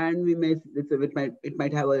 and it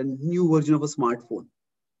might have a new version of a smartphone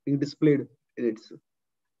being displayed in its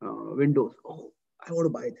windows. Oh, I want to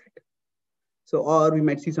buy that. So, or we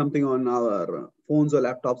might see something on our phones or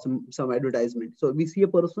laptops, some advertisement. So we see a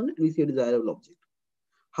person and we see a desirable object.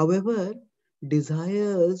 However,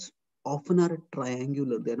 desires often are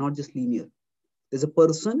triangular. They're not just linear. There's a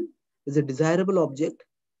person, there's a desirable object,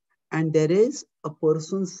 and there is a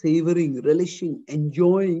person savoring, relishing,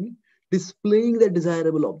 enjoying, displaying that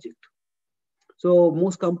desirable object. So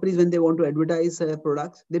most companies, when they want to advertise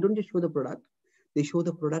products, they don't just show the product. They show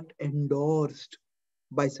the product endorsed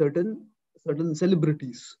by certain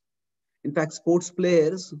celebrities. In fact, sports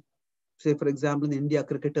players, say for example in India,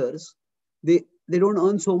 cricketers, they don't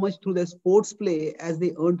earn so much through their sports play as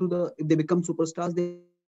they earn if they become superstars, they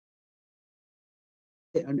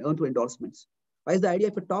earn through endorsements. Why is the idea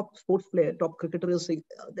if a top sports player, top cricketer is saying,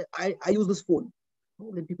 I use this phone.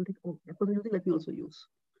 Oh, then people think, oh, that person using, let me also use.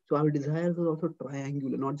 So our desires are also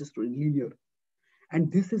triangular, not just linear.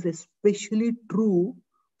 And this is especially true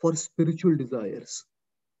for spiritual desires.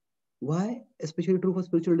 Why especially true for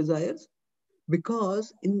spiritual desires?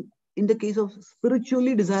 Because in the case of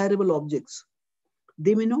spiritually desirable objects,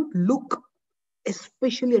 they may not look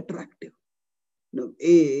especially attractive.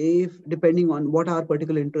 If depending on what our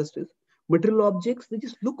particular interest is, material objects, they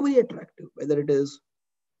just look very attractive, whether it is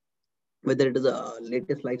a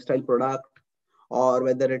latest lifestyle product or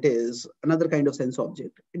whether it is another kind of sense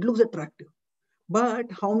object, it looks attractive. But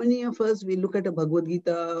how many of us, we look at a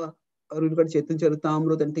Bhagavad-Gītā or we look at Chaitanya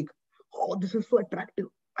Charan and think, oh, this is so attractive,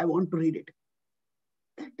 I want to read it.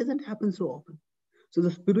 That doesn't happen so often. So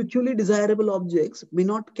the spiritually desirable objects may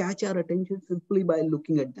not catch our attention simply by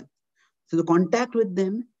looking at them. So the contact with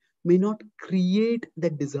them may not create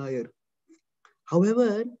that desire.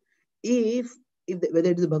 However, whether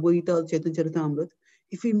it is Bhagavad-Gītā or Chaitanya Charitamrita,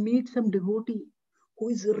 if we meet some devotee who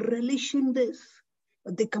is relishing this,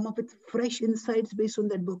 they come up with fresh insights based on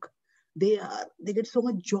that book. They get so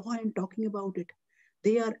much joy in talking about it.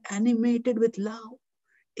 They are animated with love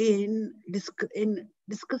in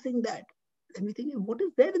discussing that. Then we think, what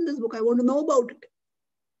is there in this book? I want to know about it.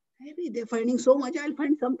 Maybe they're finding so much, I'll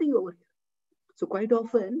find something over here. So quite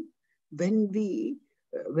often, when we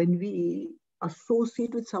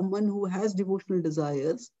associate with someone who has devotional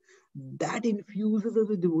desires, that infuses us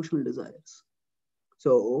with devotional desires.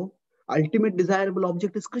 So ultimate desirable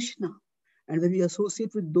object is Krishna. And when we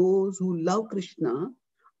associate with those who love Krishna,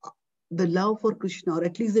 the love for Krishna, or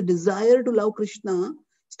at least the desire to love Krishna,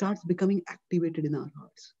 starts becoming activated in our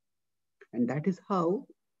hearts. And that is how,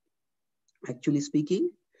 actually speaking,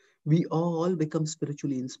 we all become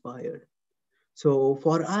spiritually inspired. So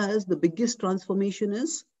for us, the biggest transformation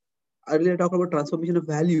is, earlier I talked about transformation of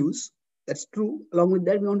values. That's true. Along with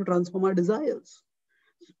that, we want to transform our desires.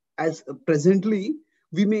 As presently,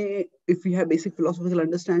 we may, if we have basic philosophical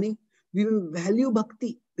understanding, we may value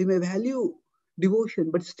bhakti, we may value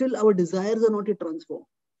devotion, but still our desires are not yet transformed.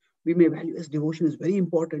 We may value as devotion is very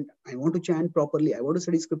important. I want to chant properly. I want to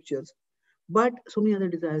study scriptures. But so many other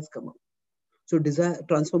desires come up. So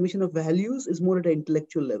transformation of values is more at an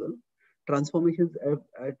intellectual level. Transformation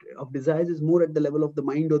of desires is more at the level of the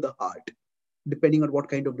mind or the heart, depending on what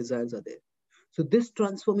kind of desires are there. So this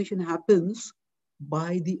transformation happens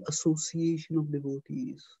by the association of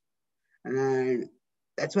devotees. And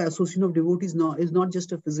that's why association of devotees is not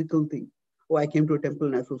just a physical thing. Oh, I came to a temple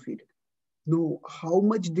and associated. No, how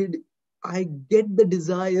much did I get the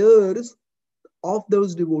desires of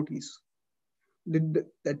those devotees?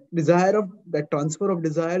 That transfer of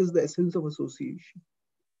desire is the essence of association.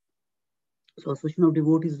 So association of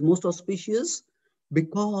devotees is most auspicious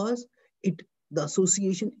because the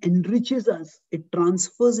association enriches us. It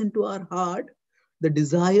transfers into our heart the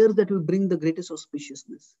desire that will bring the greatest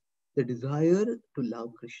auspiciousness, the desire to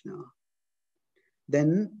love Krishna.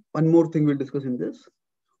 Then one more thing we'll discuss in this.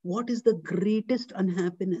 What is the greatest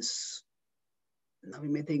unhappiness? Now we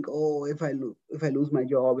may think, oh, if I lose my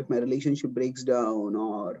job, if my relationship breaks down,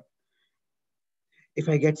 or if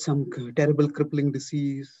I get some terrible crippling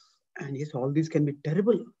disease, and yes, all these can be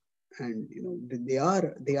terrible, and they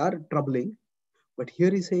are troubling. But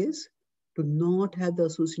here he says, to not have the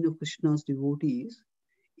association of Krishna's devotees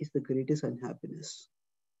is the greatest unhappiness.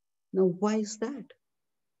 Now, why is that?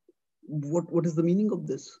 What is the meaning of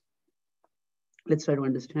this? Let's try to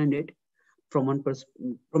understand it from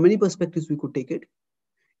many perspectives we could take it.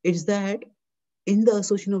 It's that in the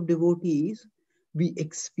association of devotees, we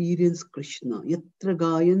experience Krishna. Yatra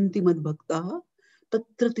gayanti mad bhaktaha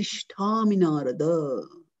tatra tishtami narada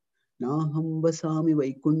naham vasami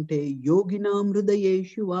vaikunte yoginam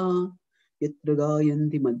hridayeshu va yatra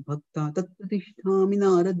gayanti mad bhakta tatra tishtami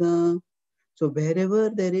narada. So wherever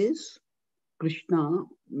there is Krishna,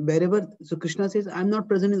 so Krishna says, I'm not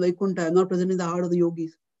present in Vaikunta, I'm not present in the heart of the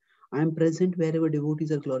yogis. I am present wherever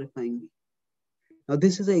devotees are glorifying me. Now,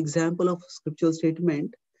 this is an example of scriptural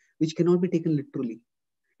statement which cannot be taken literally.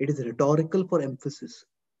 It is rhetorical for emphasis.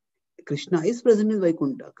 Krishna is present in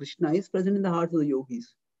Vaikunta. Krishna is present in the hearts of the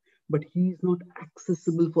yogis. But he is not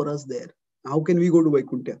accessible for us there. How can we go to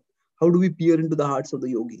Vaikunta? How do we peer into the hearts of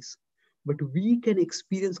the yogis? But we can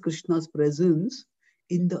experience Krishna's presence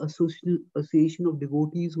in the association of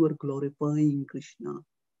devotees who are glorifying Krishna.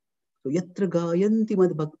 So, yatra gayanti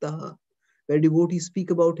mad bhaktaha, where devotees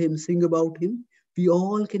speak about him, sing about him, we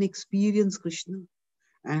all can experience Krishna.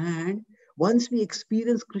 And once we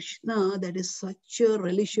experience Krishna, that is such a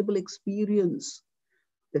relishable experience.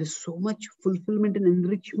 There is so much fulfillment and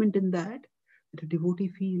enrichment in that a devotee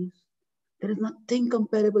feels. There is nothing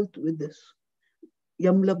comparable with this.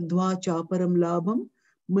 Yam labdva chaparam labham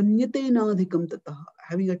manyate nadhikam tataha.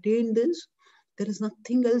 Having attained this, there is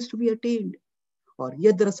nothing else to be attained. Or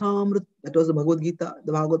yadrasamrit, that was the Bhagavad-Gītā.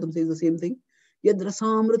 The Bhagavatam says the same thing.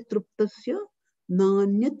 Yadrasamrit truptasya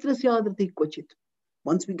nanyatra syadrati kvachit.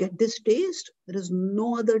 Once we get this taste, there is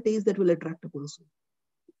no other taste that will attract a person.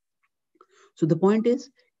 So the point is,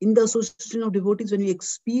 in the association of devotees, when we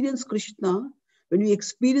experience Krishna, when we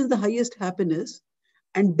experience the highest happiness,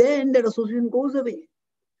 and then that association goes away,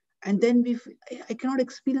 and then I cannot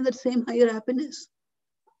experience that same higher happiness,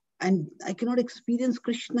 and I cannot experience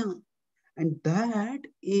Krishna, and that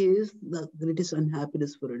is the greatest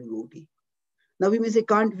unhappiness for a devotee. Now we may say,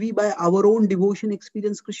 can't we by our own devotion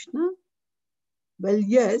experience Krishna? Well,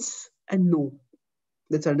 yes and no.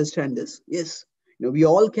 Let's understand this. Yes, we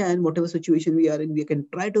all can, whatever situation we are in, we can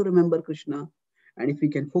try to remember Krishna. And if we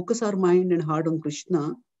can focus our mind and heart on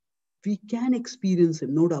Krishna, we can experience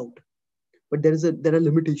him, no doubt. But there are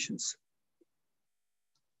limitations.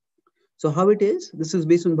 So how it is? This is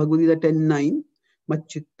based on Bhagavad-Gītā 10:9.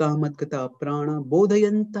 Macchitta madgata prana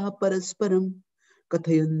bodhayanta parasparam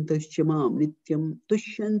kathayantascha mam nityam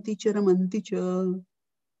tushyanti charamanti cha.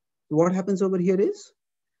 What happens over here is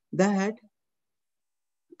that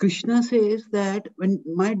Krishna says that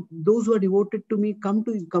when those who are devoted to me come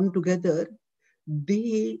together,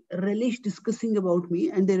 they relish discussing about me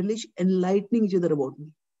and they relish enlightening each other about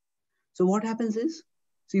me. So what happens is,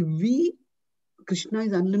 see, Krishna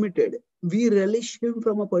is unlimited. We relish him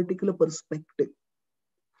from a particular perspective.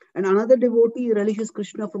 And another devotee relishes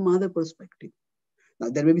Krishna from another perspective. Now,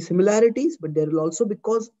 there may be similarities, but there will also,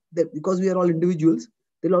 because we are all individuals,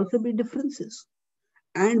 there will also be differences.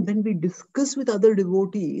 And when we discuss with other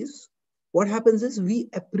devotees, what happens is we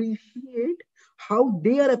appreciate how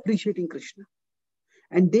they are appreciating Krishna.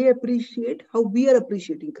 And they appreciate how we are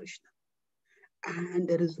appreciating Krishna. And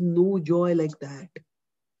there is no joy like that.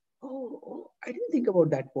 Oh, I didn't think about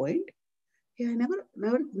that point. Yeah, I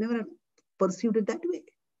never perceived it that way.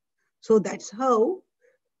 So that's how,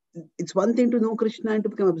 it's one thing to know Krishna and to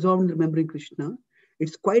become absorbed in remembering Krishna.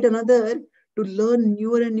 It's quite another to learn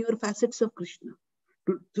newer and newer facets of Krishna.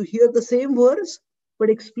 To hear the same words, but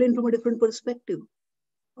explained from a different perspective.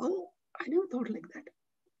 Oh, I never thought like that.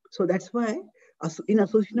 So that's why, in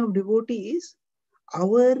association of devotees,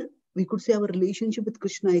 we could say our relationship with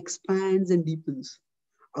Krishna expands and deepens.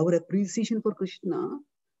 Our appreciation for Krishna,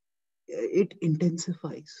 it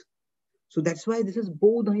intensifies. So that's why this is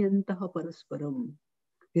bodhayantaha parasparam.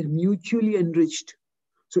 They're mutually enriched.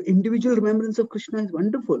 So individual remembrance of Krishna is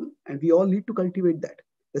wonderful, and we all need to cultivate that.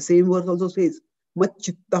 The same verse also says,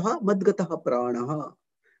 Macchittaha madgataha pranaha.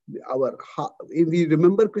 We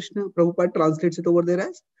remember Krishna, Prabhupada translates it over there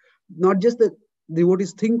as, not just the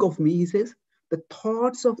devotees think of me, he says, the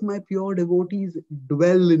thoughts of my pure devotees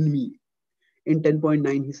dwell in me. In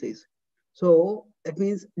 10.9 he says. So that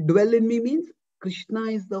means dwell in me means Krishna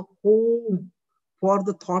is the home for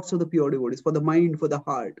the thoughts of the pure devotees, for the mind, for the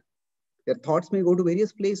heart. Their thoughts may go to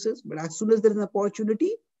various places, but as soon as there is an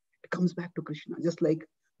opportunity, it comes back to Krishna. Just like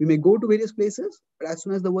we may go to various places, but as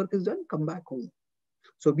soon as the work is done, come back home.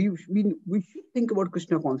 So we should think about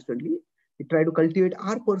Krishna constantly. We try to cultivate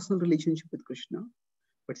our personal relationship with Krishna.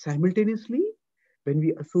 But simultaneously, when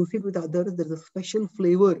we associate with others, there's a special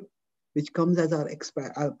flavor which comes as our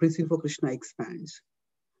appreciation for Krishna expands.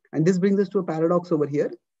 And this brings us to a paradox over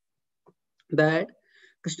here, that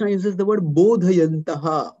Krishna uses the word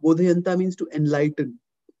bodhayantaha. Bodhayanta means to enlighten.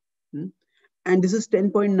 And this is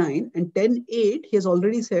 10.9. And 10.8, he has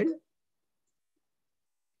already said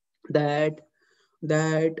that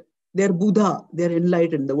they're Buddha, they're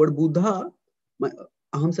enlightened. The word Buddha, aham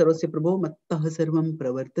sarvasya prabho mattaha sarvam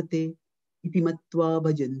pravartate iti matva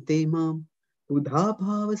bhajante mam Buddha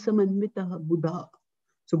bhava samanvitaha Buddha.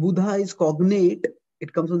 So Buddha is cognate.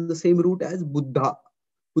 It comes from the same root as Buddha.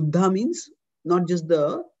 Buddha means not just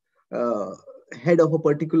the head of a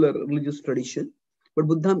particular religious tradition, but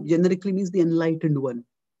Buddha generically means the enlightened one.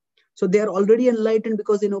 So they are already enlightened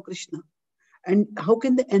because they know Krishna. And how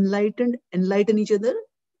can the enlightened enlighten each other?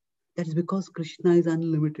 That is because Krishna is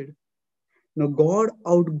unlimited. Now God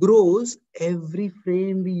outgrows every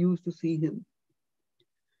frame we use to see him.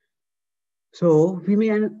 So we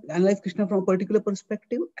may analyze Krishna from a particular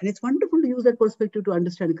perspective, and it's wonderful to use that perspective to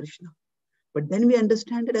understand Krishna. But then we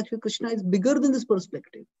understand that actually Krishna is bigger than this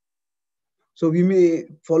perspective. So we may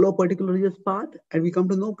follow a particular religious path, and we come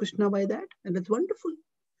to know Krishna by that, and that's wonderful.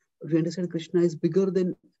 But we understand Krishna is bigger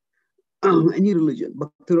than any religion.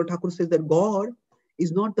 Bhaktivinoda Thakur says that God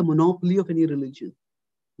is not the monopoly of any religion.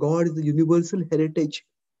 God is the universal heritage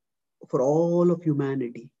for all of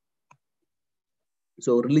humanity.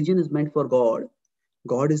 So religion is meant for God.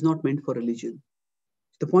 God is not meant for religion.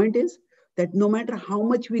 The point is that no matter how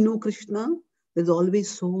much we know Krishna, there's always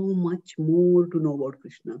so much more to know about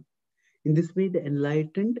Krishna. In this way, the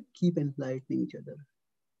enlightened keep enlightening each other.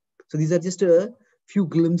 So these are just a few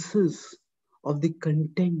glimpses of the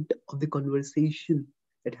content of the conversation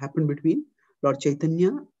that happened between Lord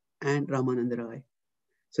Chaitanya and Ramananda Rai.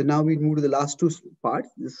 So now we move to the last two parts,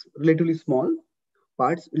 this relatively small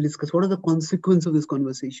parts. We'll discuss what are the consequences of this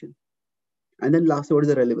conversation. And then last, what is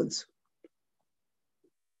the relevance?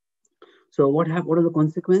 So what are the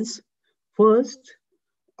consequences? First,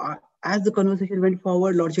 as the conversation went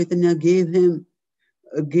forward, Lord Chaitanya gave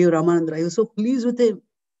Ramananda. I was so pleased with him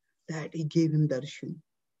that he gave him darshan.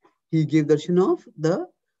 He gave darshan of the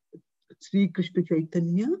Sri Krishna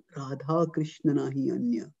Chaitanya, Radha Krishna Nahi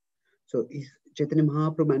Anya. So Chaitanya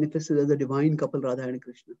Mahaprabhu manifested as a divine couple, Radha and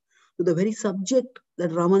Krishna. So the very subject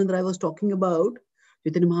that Ramananda was talking about,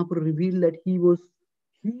 Chaitanya Mahaprabhu revealed that he was,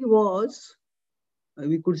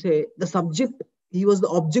 we could say, the subject. He was the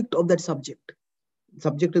object of that subject.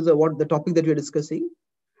 Subject is what the topic that we are discussing.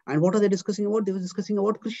 And what are they discussing about? They were discussing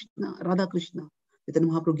about Krishna, Radha Krishna.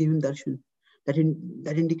 Chaitanya Mahaprabhu gave him darshan. That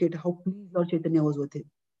indicate how pleased Lord Chaitanya was with him.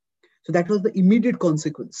 So that was the immediate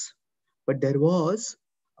consequence. But there was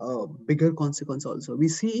a bigger consequence also. We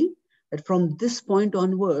see that from this point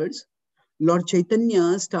onwards, Lord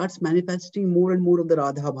Chaitanya starts manifesting more and more of the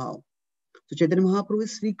Radha Bhav. So Chaitanya Mahaprabhu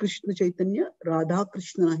is Sri Krishna Chaitanya, Radha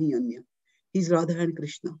Krishna Nahi Anya. He's Radha and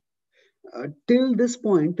Krishna. Till this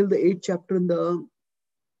point, till the 8th chapter in the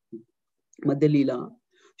Madhya Leela,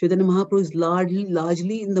 Chaitanya Mahaprabhu is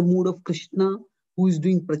largely in the mood of Krishna, who is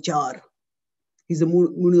doing prachar. He's the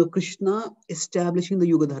mood of Krishna establishing the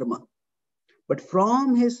Yuga Dharma. But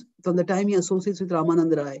from the time he associates with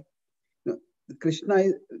Ramananda Rai,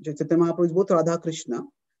 Chaitanya Mahaprabhu is both Radha Krishna.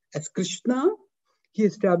 As Krishna, he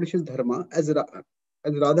establishes Dharma. As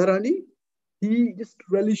Radharani, he just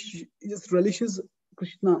relishes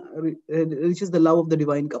Krishna, relishes the love of the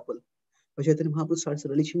divine couple. But Chaitanya Mahaprabhu starts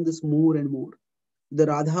relishing this more and more. The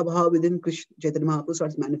Radha Bhav within Krishna, Chaitanya Mahaprabhu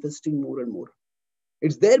starts manifesting more and more.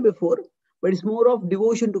 It's there before, but it's more of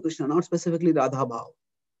devotion to Krishna, not specifically Radha Bhav.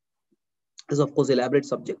 This is, of course, elaborate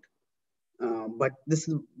subject. But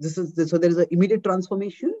so there is an immediate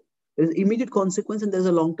transformation, there is immediate consequence, and there is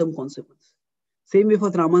a long-term consequence. Same way for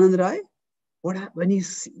Ramananda Rai. When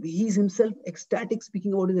he's himself ecstatic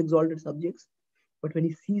speaking about his exalted subjects, but when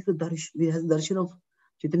he sees he has the darshan of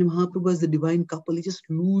Chaitanya Mahaprabhu as the divine couple, he just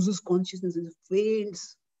loses consciousness, he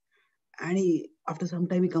faints. And after some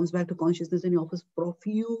time, he comes back to consciousness and he offers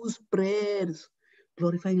profuse prayers,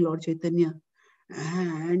 glorifying Lord Chaitanya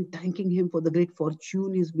and thanking him for the great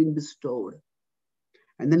fortune he's been bestowed.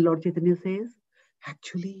 And then Lord Chaitanya says,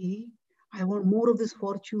 actually, I want more of this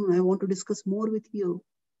fortune. I want to discuss more with you.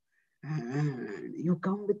 And you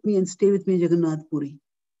come with me and stay with me in Jagannath Puri.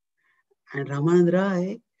 And Ramananda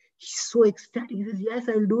Rai, he's so ecstatic. He says, yes,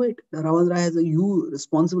 I'll do it. Ramananda Rai has a huge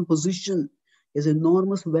responsible position. He has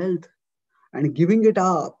enormous wealth. And giving it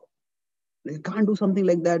up, you can't do something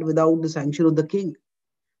like that without the sanction of the king.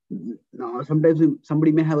 Now, sometimes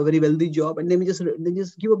somebody may have a very wealthy job and they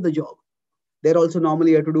just give up the job. There also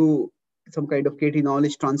normally you have to do some kind of KT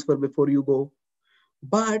knowledge transfer before you go.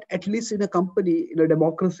 But at least in a company, in a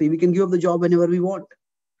democracy, we can give up the job whenever we want.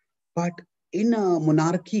 But in a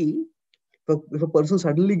monarchy, if a person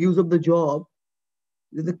suddenly gives up the job,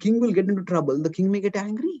 the king will get into trouble. The king may get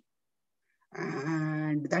angry.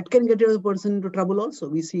 And that can get a person into trouble also.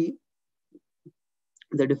 We see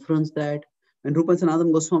the difference that when Rupa and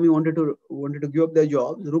Sanatana Goswami wanted to give up their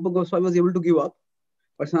jobs, Rupa Goswami was able to give up.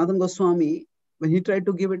 But Sanatana Goswami, when he tried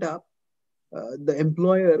to give it up, the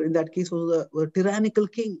employer in that case was a tyrannical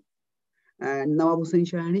king. And Nawab Hussain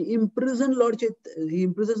Shah, and he imprisoned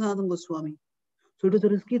Sanatana Goswami. So it was a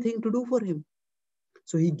risky thing to do for him.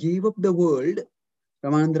 So he gave up the world.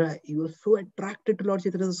 Ramananda, he was so attracted to Lord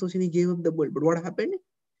Chaitanya's association, he gave up the world. But what happened?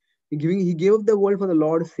 He gave up the world for the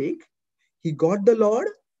Lord's sake. He got the Lord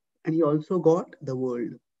and he also got the world.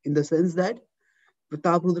 In the sense that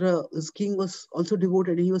Prataprudra, his king, was also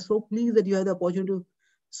devoted. He was so pleased that you had the opportunity to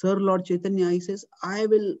serve Lord Chaitanya. He says, I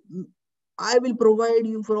will provide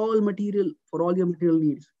you for all your material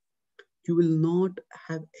needs. You will not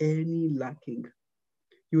have any lacking.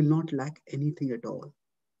 You will not lack anything at all.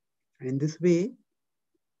 And in this way,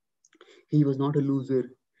 he was not a loser.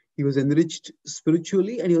 He was enriched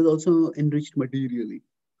spiritually and he was also enriched materially.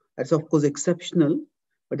 That's of course exceptional,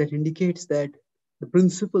 but that indicates that the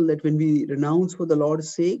principle that when we renounce for the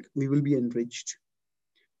Lord's sake, we will be enriched.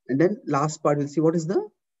 And then last part, we'll see what is the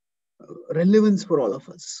relevance for all of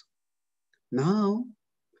us. Now,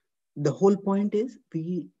 the whole point is,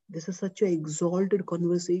 this is such an exalted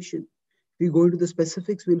conversation. If we go into the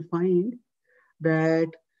specifics, we'll find that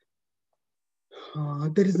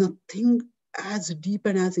there is nothing as deep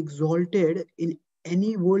and as exalted in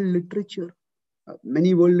any world literature.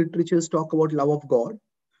 Many world literatures talk about love of God.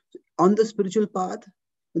 On the spiritual path,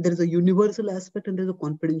 there is a universal aspect and there is a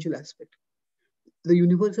confidential aspect. The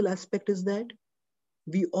universal aspect is that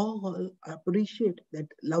we all appreciate that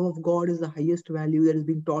love of God is the highest value that is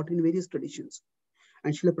being taught in various traditions.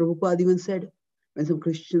 And Srila Prabhupada even said, when some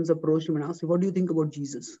Christians approached him and asked him, what do you think about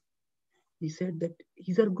Jesus? He said that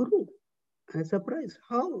he's our guru. I was surprised.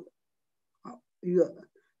 How?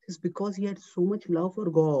 It's because he had so much love for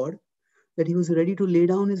God that he was ready to lay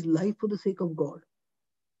down his life for the sake of God.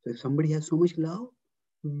 So if somebody has so much love,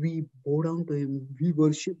 we bow down to him, we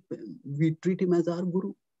worship him, we treat him as our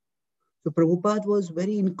guru. So Prabhupada was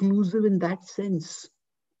very inclusive in that sense,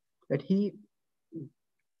 that he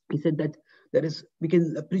said that we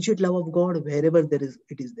can appreciate love of God wherever it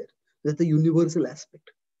is there. That's the universal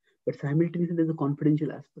aspect. But simultaneously, there's a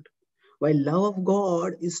confidential aspect. While love of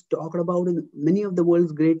God is talked about in many of the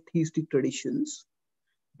world's great theistic traditions,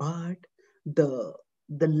 but the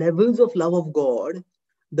levels of love of God,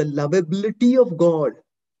 the lovability of God,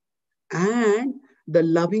 and the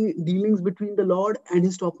loving dealings between the Lord and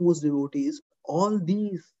his topmost devotees, all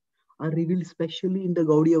these are revealed especially in the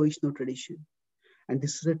Gaudiya Vaishnava tradition. And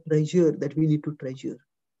this is a treasure that we need to treasure.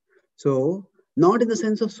 So, not in the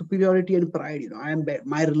sense of superiority and pride,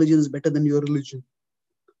 my religion is better than your religion.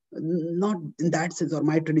 Not in that sense, or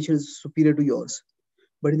my tradition is superior to yours,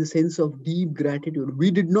 but in the sense of deep gratitude.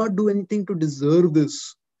 We did not do anything to deserve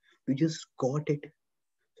this. We just got it.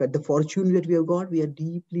 So at the fortune that we have got, we are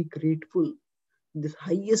deeply grateful. This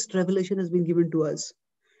highest revelation has been given to us.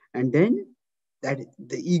 And then that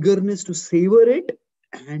the eagerness to savor it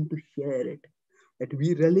and to share it. That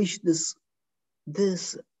we relish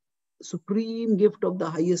this supreme gift of the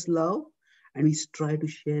highest love, and we try to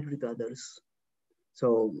share it with others.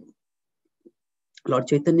 So Lord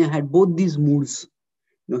Chaitanya had both these moods.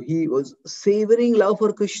 He was savoring love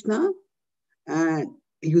for Krishna, and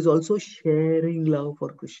he was also sharing love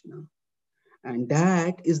for Krishna. And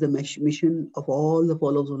that is the mission of all the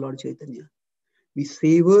followers of Lord Chaitanya. We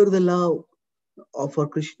savor the love for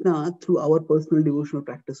Krishna through our personal devotional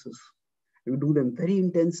practices. We do them very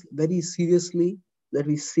intense, very seriously, that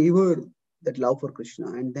we savor that love for Krishna,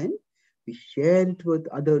 and then we share it with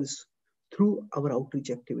others through our outreach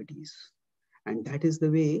activities. And that is the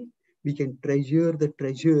way we can treasure the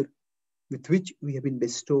treasure with which we have been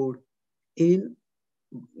bestowed in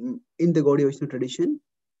the Gaudiya Vaishnava tradition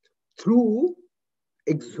through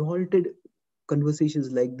exalted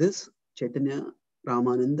conversations like this, Chaitanya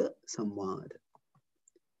Ramananda Samvada.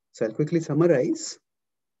 So I'll quickly summarize.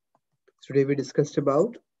 Today we discussed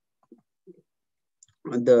about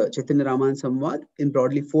the Chaitanya Ramananda Samvada in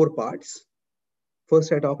broadly 4 parts.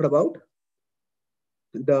 First, I talked about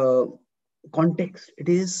the context. It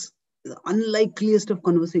is the unlikeliest of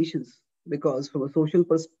conversations, because from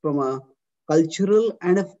a cultural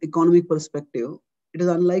and an economic perspective, it is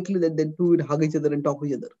unlikely that the two would hug each other and talk to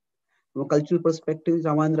each other. From a cultural perspective,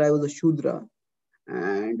 Ramananda Rai was a Shudra,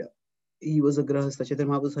 and he was a Grahastha.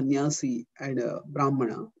 Chaitanya Mahaprabhu was a sannyasi and a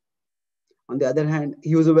Brahmana. On the other hand,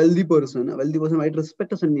 he was a wealthy person. A wealthy person might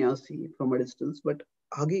respect a sannyasi from a distance, but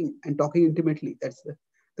hugging and talking intimately, that's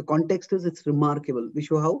the context is, it's remarkable. We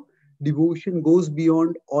show how devotion goes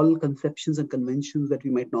beyond all conceptions and conventions that we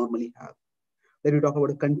might normally have. Then we talk about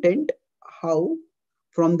the content, how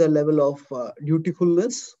from the level of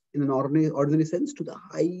dutifulness in an ordinary sense to the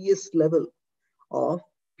highest level of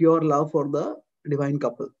pure love for the divine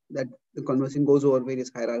couple, that the conversation goes over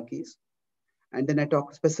various hierarchies. And then I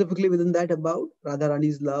talk specifically within that about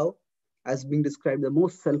Radharani's love as being described the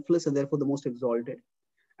most selfless and therefore the most exalted.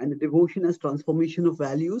 And the devotion as transformation of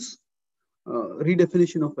values,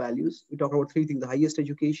 redefinition of values. We talk about 3 things. The highest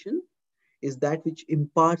education is that which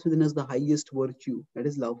imparts within us the highest virtue, that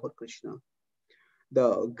is love for Krishna.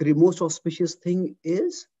 The most auspicious thing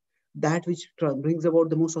is that which brings about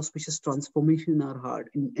the most auspicious transformation in our heart,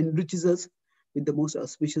 enriches us with the most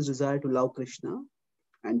auspicious desire to love Krishna,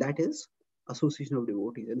 and that is association of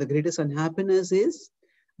devotees. And the greatest unhappiness is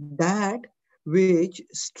that which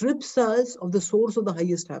strips us of the source of the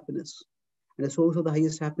highest happiness. And the source of the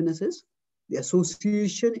highest happiness is the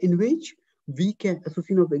association in which we can,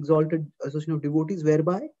 association of devotees,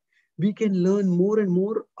 whereby we can learn more and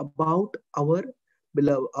more about our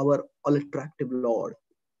beloved, our all attractive Lord.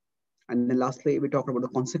 And then lastly, we talked about the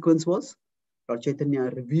consequence was Lord Chaitanya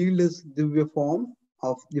revealed his divya form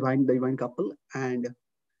of the divine couple, and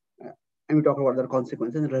we talk about the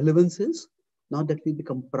consequence. And the relevance is not that we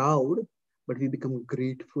become proud, but we become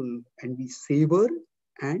grateful and we savor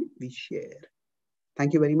and we share.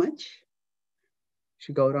 Thank you very much.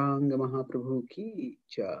 Shri Gauranga Mahaprabhu ki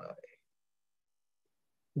jai.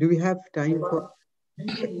 Do we have time for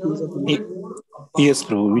questions? Yes,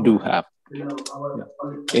 Prabhu, we do have.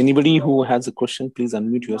 Anybody who has a question, please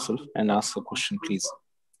unmute yourself and ask a question, please.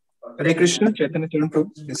 Hare Krishna, Chaitanya Charan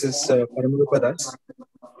Prabhu. This is Paramarupa Das.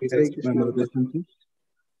 Please Hare accept my Krishna. obeisances.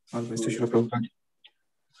 Always to Srila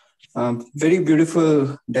Prabhupada. Very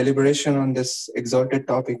beautiful deliberation on this exalted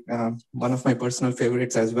topic. One of my personal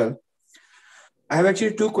favorites as well. I have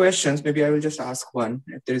actually two questions. Maybe I will just ask one.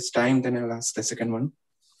 If there is time, then I'll ask the second one.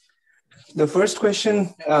 The first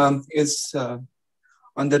question is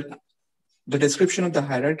on the description of the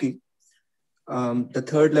hierarchy, the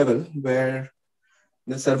third level, where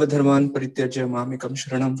the Sarvadharman Parityajya Mamekam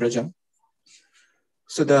Sharanam Vraja.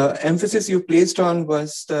 So the emphasis you placed on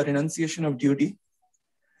was the renunciation of duty,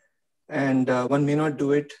 and one may not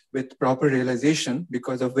do it with proper realization,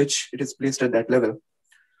 because of which it is placed at that level.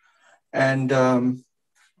 And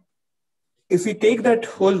if we take that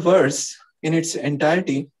whole verse in its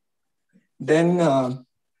entirety, then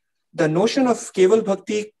the notion of Keval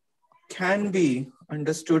Bhakti can be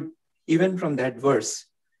understood even from that verse,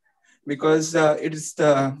 because it is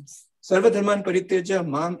the Sarvadharman Parityajya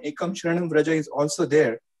Mam Ekam Sharanam Vraja is also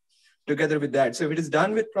there together with that. So if it is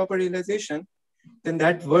done with proper realization, then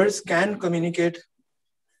that verse can communicate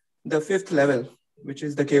the fifth level, which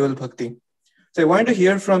is the Keval Bhakti. So I want to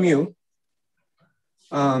hear from you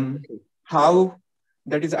how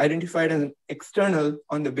that is identified as external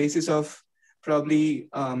on the basis of probably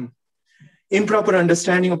improper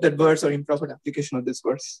understanding of that verse or improper application of this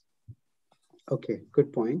verse. Okay,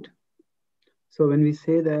 good point. So when we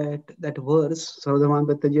say that verse, Sarvadharman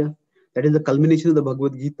Parityajya, that is the culmination of the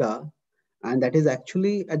Bhagavad-Gītā, and that is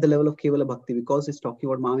actually at the level of Kevala Bhakti, because it's talking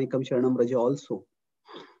about Mamekam Sharanam Vraja also.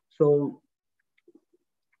 So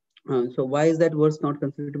why is that verse not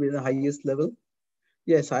considered to be the highest level?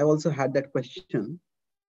 Yes, I also had that question,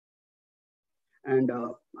 and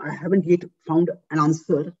I haven't yet found an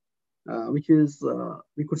answer which is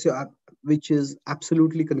we could say which is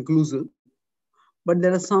absolutely conclusive. But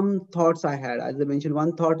there are some thoughts I had. As I mentioned,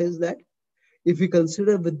 one thought is that if we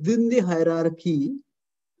consider within the hierarchy,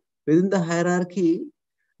 the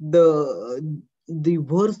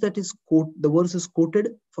verse that is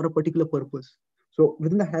quoted for a particular purpose. So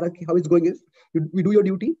within the hierarchy, how it's going is we do your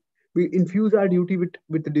duty, we infuse our duty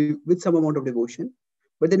with some amount of devotion,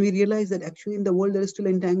 but then we realize that actually in the world there is still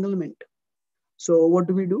entanglement. So what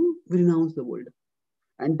do? We renounce the world.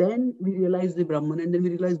 And then we realize the Brahman, and then we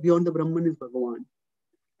realize beyond the Brahman is Bhagavan.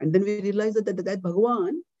 And then we realize that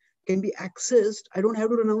Bhagavan can be accessed. I don't have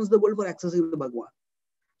to renounce the world for accessing the Bhagavan.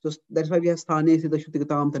 So that's why we have Sthane Siddha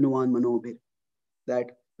Shuddhikatam Tanuvan Manobhir.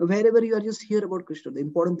 That wherever you are, just hear about Krishna. The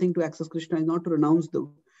important thing to access Krishna is not to renounce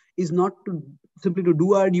simply to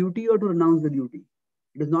do our duty or to renounce the duty.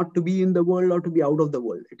 It is not to be in the world or to be out of the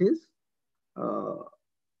world. It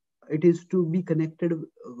is to be connected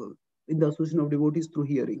in the association of devotees through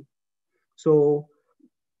hearing. So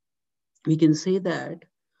we can say that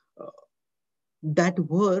that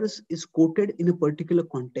verse is quoted in a particular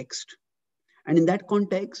context, and in that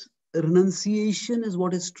context, renunciation is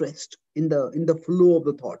what is stressed in the flow of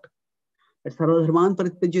the thought. That Sarvadharman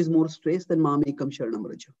Parityajya is more stressed than Mamekam Sharanam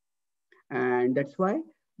Vraja, and that's why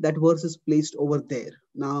that verse is placed over there.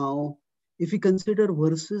 Now, if we consider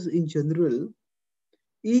verses in general,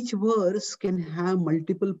 each verse can have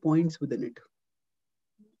multiple points within it.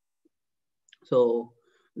 So,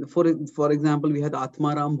 for example, we had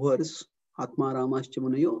Atmaram verse, Atma Ramascha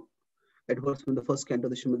Munayo, that verse from the first canto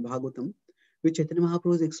of the Srimad Bhagavatam, which Chaitanya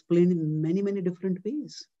Mahaprabhu has explained in many, many different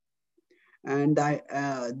ways. And the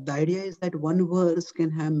idea is that one verse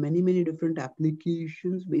can have many, many different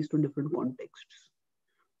applications based on different contexts.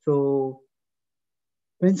 So,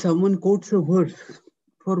 when someone quotes a verse,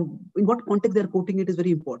 in what context they are quoting it is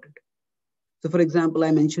very important. So, for example,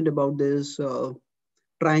 I mentioned about this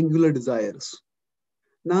triangular desires.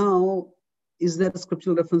 Now, is there a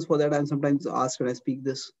scriptural reference for that? I'm sometimes asked when I speak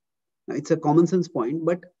this. Now, it's a common sense point,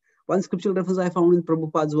 but one scriptural reference I found in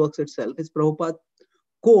Prabhupada's works itself is Prabhupada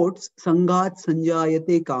quotes Sangat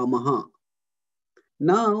Sanjayate Kamaha.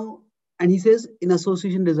 Now, and he says, in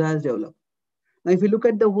association desires develop. Now, if you look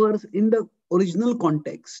at the verse in the original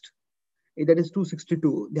context, that is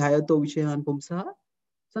 262, Dhyayato Vishayan Pumsa,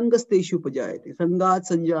 Sangasteshu Pajayate, Sangat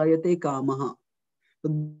Sanjayate Kamaha.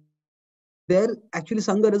 So there, actually,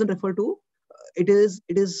 Sangha doesn't refer to, it is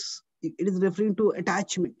referring to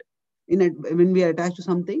attachment. When we are attached to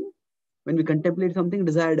something, when we contemplate something,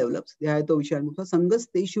 desire develops. When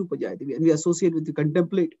we associate with,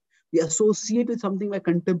 contemplate, we associate with something by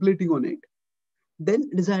contemplating on it, then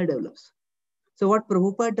desire develops. So what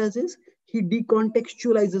Prabhupada does is, he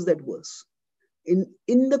decontextualizes that verse.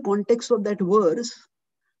 In the context of that verse,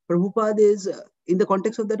 Prabhupada is, in the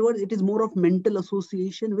context of that verse, it is more of mental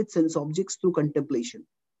association with sense objects through contemplation.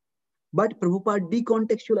 But Prabhupada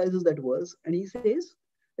decontextualizes that verse, and he says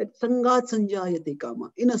that sangat sanjayate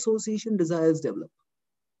kama. In association, desires develop.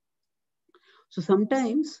 So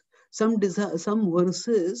sometimes some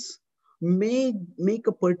verses may make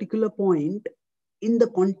a particular point in the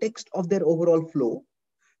context of their overall flow.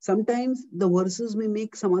 Sometimes the verses may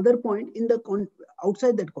make some other point in the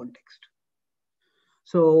outside that context.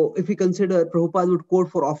 So if we consider Prabhupada would quote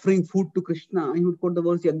for offering food to Krishna, he would quote the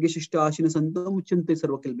verse Yagyashishta Ashina Santam Uchante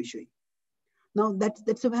Sarvakil Bishai. Now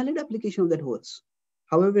that's a valid application of that verse.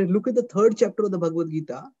 However, look at the third chapter of the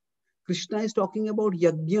Bhagavad-Gītā. Krishna is talking about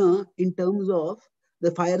yajna in terms of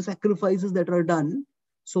the fire sacrifices that are done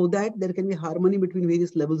so that there can be harmony between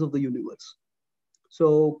various levels of the universe.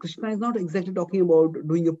 So Krishna is not exactly talking about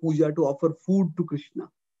doing a puja to offer food to Krishna.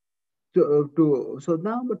 But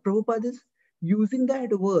Prabhupada is using that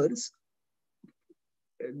verse.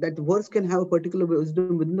 That verse can have a particular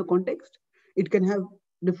wisdom within the context. It can have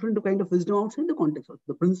different kind of wisdom outside the context.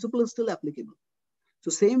 The principle is still applicable. So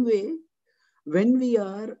same way, when we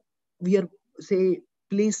are say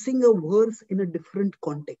placing a verse in a different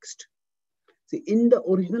context. See, in the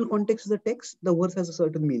original context of the text, the verse has a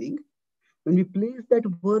certain meaning. When we place that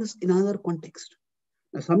verse in another context,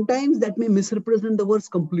 now sometimes that may misrepresent the verse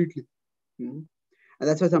completely. And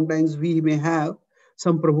that's why sometimes we may have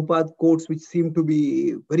some Prabhupada quotes which seem to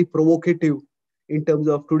be very provocative in terms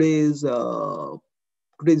of today's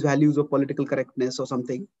values of political correctness or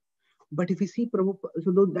something. But if we see Prabhupada,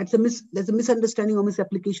 so that's a misunderstanding or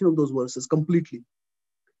misapplication of those verses completely.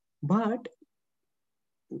 But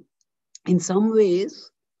in some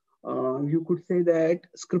ways, you could say that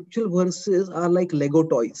scriptural verses are like Lego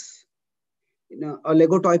toys, or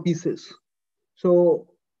Lego toy pieces. So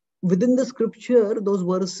within the scripture, those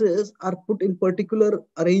verses are put in particular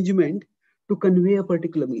arrangement to convey a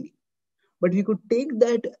particular meaning. But we could take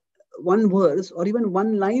that one verse or even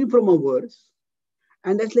one line from a verse,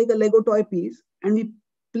 and that's like a Lego toy piece, and we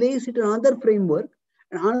place it in another framework,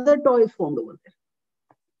 and another toy is formed over there.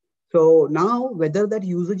 So now, whether that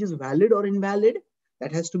usage is valid or invalid,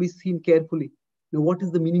 that has to be seen carefully. Now, what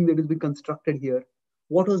is the meaning that has been constructed here?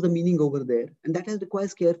 What was the meaning over there? And that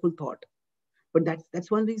requires careful thought. But that's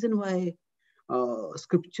one reason why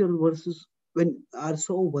scripture verses are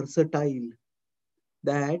so versatile,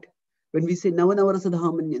 that when we say Nava Rasa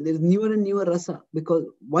Dhamanyan, there's newer and newer rasa, because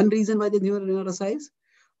one reason why there's newer and newer rasa is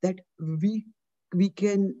that we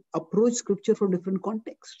can approach scripture from different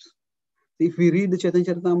contexts. If we read the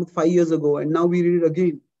Chaitanya Charan 5 years ago and now we read it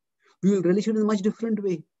again, we will relish it in a much different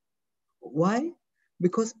way. Why?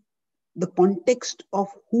 Because the context of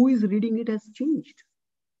who is reading it has changed.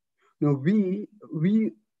 Now we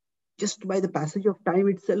just by the passage of time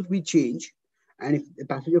itself, we change. And if the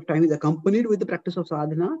passage of time is accompanied with the practice of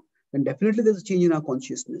sadhana, then definitely there's a change in our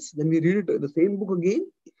consciousness. Then we read it, the same book again,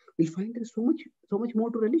 we'll find there's so much more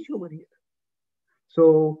to relish over here.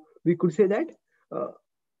 So we could say that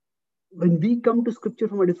when we come to scripture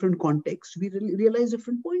from a different context, we realize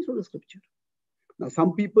different points of the scripture. Now,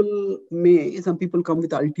 some people come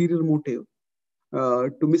with ulterior motive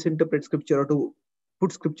to misinterpret scripture or to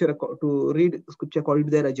read scripture according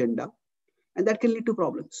to their agenda, and that can lead to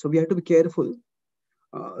problems. So we have to be careful.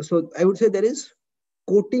 So I would say there is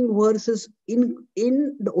quoting verses in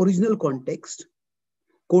the original context,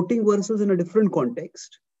 quoting verses in a different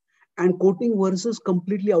context, and quoting verses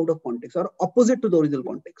completely out of context or opposite to the original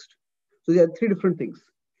context. So there are three different things.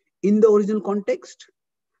 In the original context,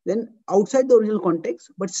 then outside the original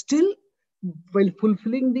context, but still while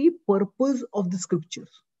fulfilling the purpose of the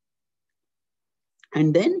scriptures.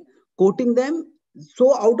 And then quoting them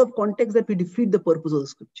so out of context that we defeat the purpose of the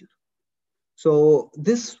scripture. So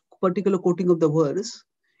this particular quoting of the verse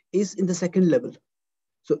is in the second level.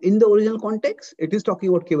 So in the original context, it is talking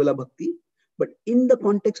about Kevala Bhakti, but in the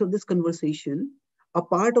context of this conversation, a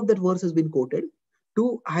part of that verse has been quoted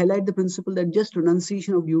to highlight the principle that just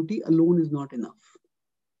renunciation of duty alone is not enough.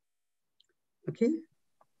 Okay?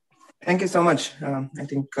 Thank you so much. I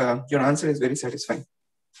think your answer is very satisfying.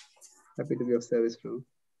 Happy to be of service, bro.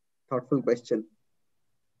 Thoughtful question.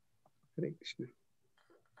 Hare Krishna.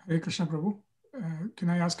 Hare Krishna, Prabhu. Can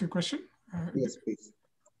I ask a question? Yes, please.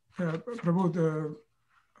 Prabhu,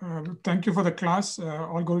 thank you for the class.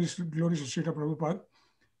 All glory to Srila Prabhupada.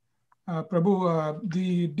 Prabhu,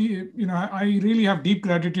 I really have deep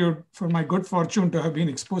gratitude for my good fortune to have been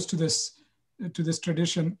exposed to this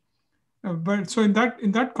tradition. But so in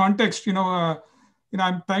that context, I'm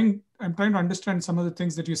trying to understand some of the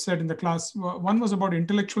things that you said in the class. One was about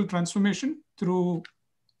intellectual transformation through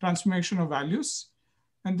transformation of values,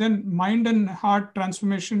 and then mind and heart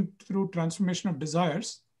transformation through transformation of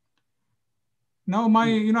desires. Now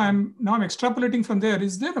I'm extrapolating from there.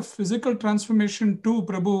 Is there a physical transformation too,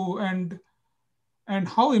 Prabhu? And and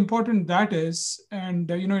how important that is. And,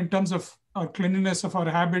 in terms of our cleanliness of our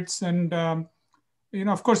habits and,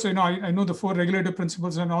 of course, I know the 4 regulative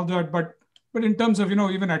principles and all that, but in terms of,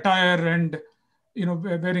 even attire and,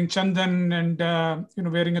 wearing chandan and,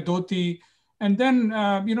 wearing a dhoti. And then,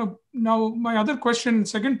 now my other question,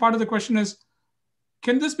 second part of the question is,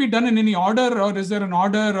 can this be done in any order, or is there an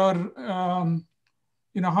order, or,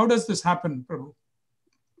 how does this happen, Prabhu?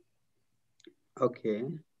 Okay.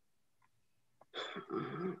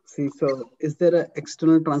 See, so is there an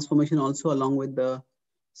external transformation also along with the,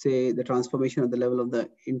 say, the transformation at the level of the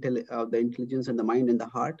intelligence and the mind and the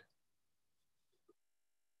heart?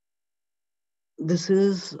 This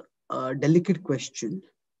is a delicate question,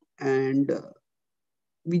 and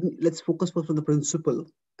let's focus first on the principle,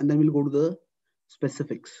 and then we'll go to the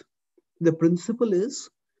specifics. The principle is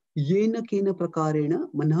yena kena prakarena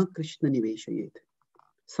manah Krishna niveshayet.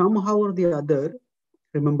 Somehow or the other,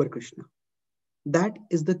 remember Krishna. That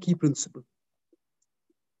is the key principle.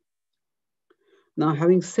 Now,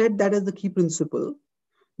 having said that as the key principle,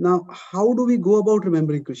 now how do we go about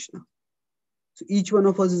remembering Krishna? So each one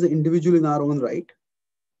of us is an individual in our own right.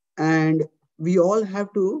 And we all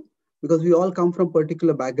have to, because we all come from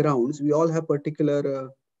particular backgrounds, we all have particular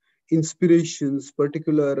inspirations,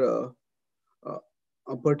 particular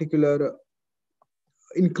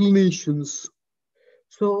inclinations.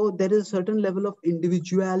 So there is a certain level of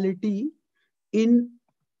individuality in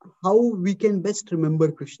how we can best remember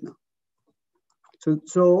Krishna.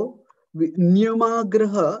 So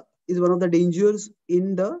niyamagraha is one of the dangers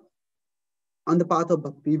on the path of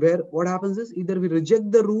bhakti, where what happens is either we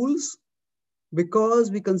reject the rules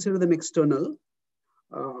because we consider them external,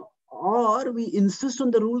 or we insist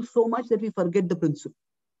on the rules so much that we forget the principle.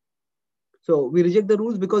 So we reject the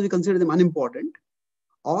rules because we consider them unimportant,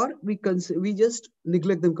 or we just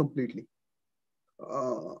neglect them completely.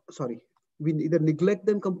 We either neglect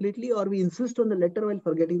them completely or we insist on the letter while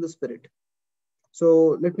forgetting the spirit.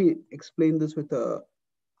 So let me explain this with a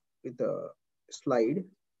slide.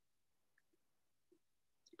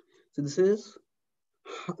 So this is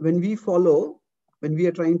when we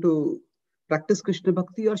are trying to practice Krishna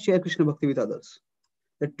Bhakti or share Krishna Bhakti with others.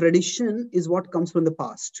 The tradition is what comes from the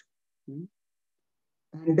past.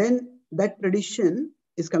 And then that tradition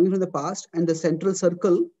is coming from the past, and the central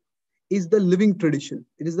circle is the living tradition.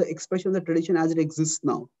 It is the expression of the tradition as it exists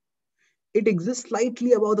now. It exists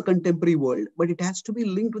slightly above the contemporary world, but it has to be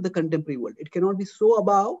linked with the contemporary world. It cannot be so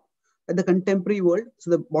above that the contemporary world, so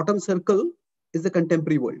the bottom circle is the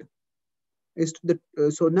contemporary world.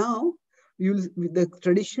 So now the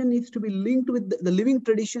tradition needs to be linked with the living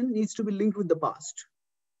tradition needs to be linked with the past.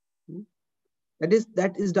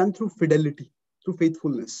 That is done through fidelity, through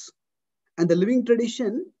faithfulness. And the living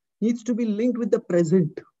tradition needs to be linked with the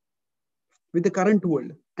present, with the current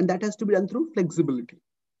world. And that has to be done through flexibility.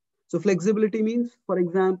 So flexibility means, for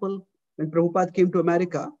example, when Prabhupada came to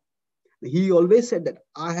America, he always said that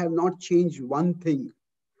I have not changed one thing.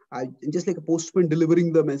 I'm just like a postman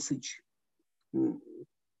delivering the message.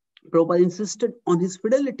 Prabhupada insisted on his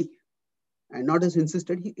fidelity, and not as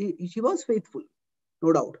insisted, he was faithful,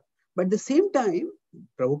 no doubt. But at the same time,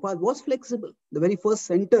 Prabhupada was flexible. The very first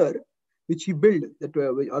center which he built,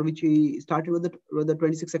 which he started with the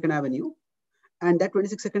 26th Avenue, and that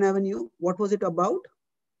 26th Avenue, what was it about?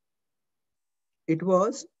 It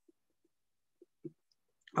was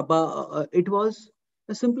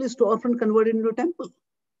simply a storefront converted into a temple.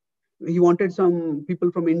 He wanted some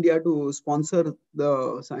people from India to sponsor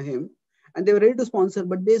him, and they were ready to sponsor,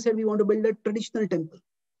 but they said, we want to build a traditional temple.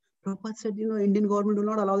 Prabhupada said, Indian government will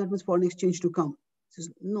not allow that much foreign exchange to come. He says,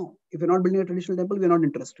 no, if you're not building a traditional temple, we're not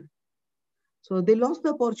interested. So they lost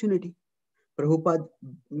the opportunity. Prabhupada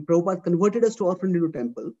converted a storefront into a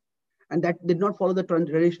temple, and that did not follow the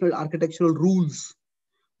traditional architectural rules.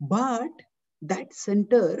 But that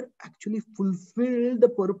center actually fulfilled the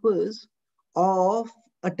purpose of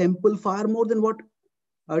a temple far more than what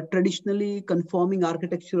traditionally conforming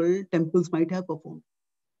architectural temples might have performed,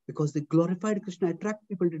 because they glorified Krishna, attracted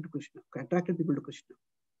people to Krishna.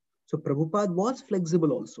 So Prabhupada was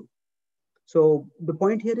flexible also. So the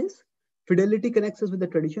point here is fidelity connects us with the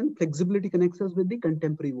tradition, flexibility connects us with the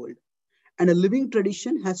contemporary world. And a living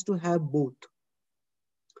tradition has to have both.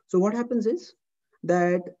 So what happens is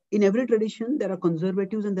that in every tradition, there are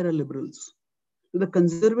conservatives and there are liberals. So the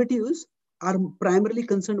conservatives are primarily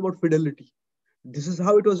concerned about fidelity. This is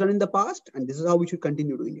how it was done in the past, and this is how we should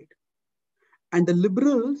continue doing it. And the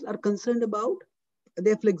liberals are concerned about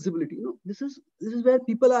their flexibility. This is where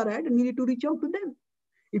people are at, and we need to reach out to them.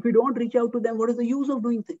 If we don't reach out to them, what is the use of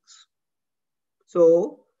doing things?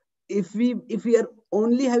 So if we are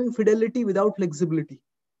only having fidelity without flexibility,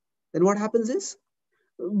 then what happens is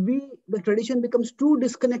the tradition becomes too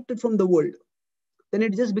disconnected from the world, then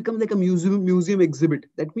it just becomes like a museum exhibit.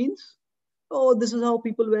 That means, oh, this is how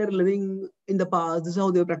people were living in the past. This is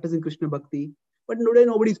how they were practicing Krishna Bhakti. But today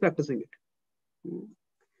nobody is practicing it.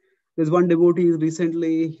 There's one devotee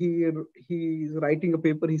recently, he's writing a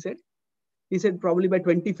paper, he said probably by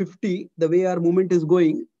 2050, the way our movement is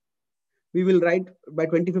going, we will write, by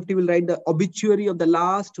 2050, we'll write the obituary of the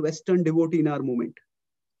last Western devotee in our movement.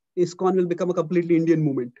 ISKCON will become a completely Indian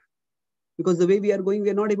movement. Because the way we are going, we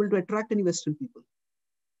are not able to attract any Western people.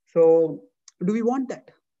 So do we want that?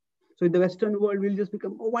 So in the Western world, we'll just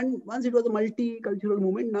become, once it was a multicultural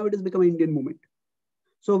movement, now it has become an Indian movement.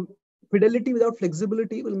 So fidelity without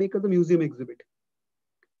flexibility will make us a museum exhibit.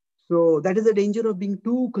 So that is the danger of being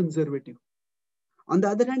too conservative. On the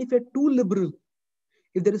other hand, if you're too liberal,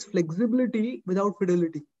 if there is flexibility without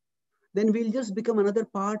fidelity, then we'll just become another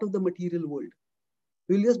part of the material world.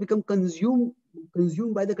 We'll just become consumed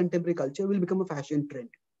by the contemporary culture. We'll become a fashion trend.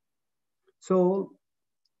 So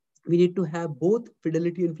we need to have both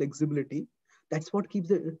fidelity and flexibility. That's what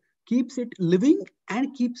keeps it living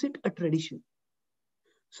and keeps it a tradition.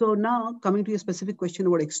 So now coming to a specific question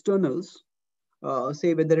about externals,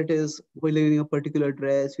 say whether it is wearing a particular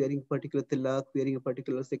dress, wearing a particular tilak, wearing a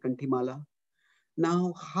particular, say, kantimala.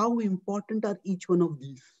 Now, how important are each one of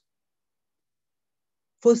these?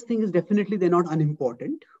 First thing is definitely they're not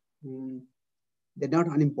unimportant. They're not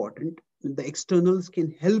unimportant. The externals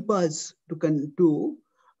can help us to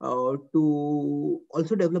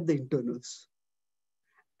also develop the internals.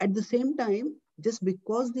 At the same time, just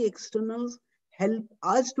because the externals help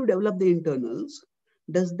us to develop the internals,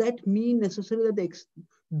 does that mean necessarily that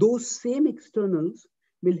those same externals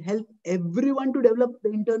will help everyone to develop the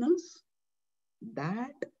internals?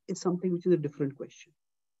 That is something which is a different question.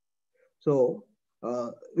 So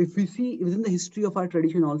if we see within the history of our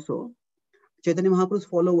tradition also, Chaitanya Mahaprabhu's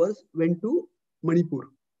followers went to Manipur.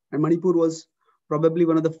 And Manipur was probably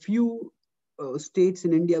one of the few states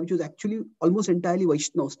in India which was actually almost entirely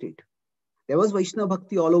Vaishnava state. There was Vaishnava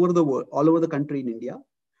Bhakti all over the world, all over the country in India.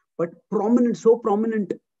 But so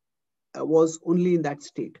prominent was only in that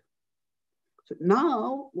state. So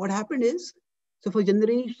now what happened is, so for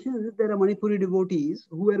generations, there are Manipuri devotees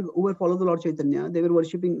who were following the Lord Chaitanya. They were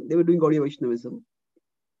worshipping, they were doing Gaudiya Vaishnavism.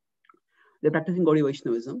 They're practicing Gaudiya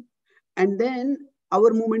Vaishnavism. And then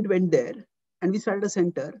our movement went there and we started a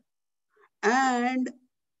center. And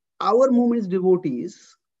our movement's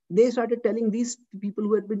devotees, they started telling these people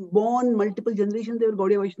who had been born multiple generations, they were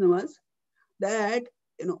Gaudiya Vaishnavas, that,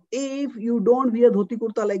 if you don't wear dhoti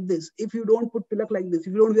kurta like this, if you don't put tilak like this,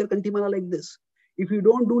 if you don't wear kantimala like this, if you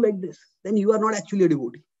don't do like this, then you are not actually a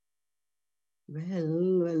devotee.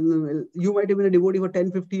 Well, you might have been a devotee for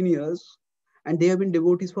 10, 15 years, and they have been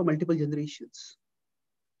devotees for multiple generations.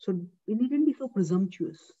 So we needn't be so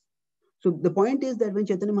presumptuous. So the point is that when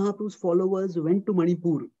Chaitanya Mahaprabhu's followers went to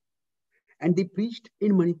Manipur and they preached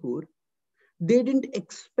in Manipur, they didn't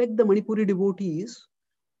expect the Manipuri devotees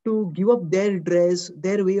to give up their dress,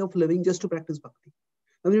 their way of living just to practice bhakti.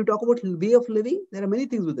 Now, when you talk about way of living, there are many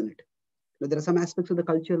things within it. There are some aspects of the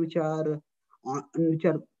culture which are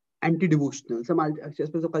anti-devotional, some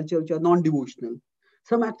aspects of culture which are non-devotional,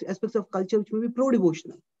 some aspects of culture which may be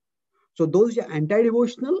pro-devotional. So those which are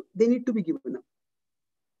anti-devotional, they need to be given up.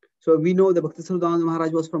 So we know the Bhaktisarudhananda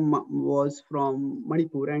Maharaj was from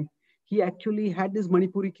Manipur, and he actually had this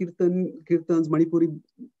Manipuri kirtans, Manipuri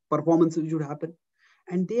performances which would happen.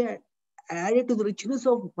 And they added to the richness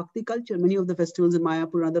of bhakti culture. Many of the festivals in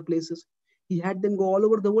Mayapur and other places, he had them go all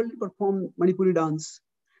over the world and perform Manipuri dance.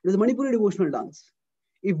 It was a Manipuri devotional dance.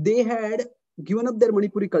 If they had given up their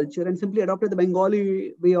Manipuri culture and simply adopted the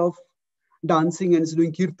Bengali way of dancing and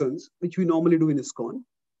doing kirtans, which we normally do in ISKCON,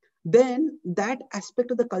 then that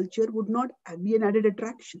aspect of the culture would not be an added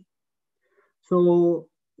attraction. So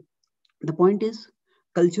the point is,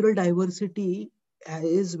 cultural diversity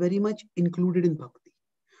is very much included in bhakti.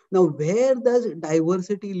 Now, where does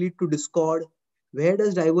diversity lead to discord? Where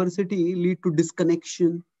does diversity lead to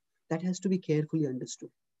disconnection? That has to be carefully understood.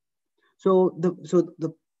 So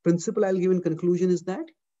the principle I'll give in conclusion is that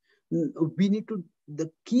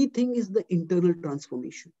the key thing is the internal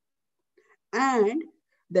transformation. And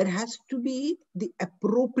there has to be the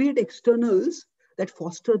appropriate externals that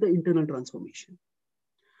foster the internal transformation.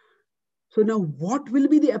 So now what will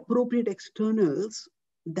be the appropriate externals?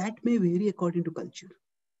 That may vary according to culture.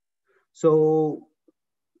 So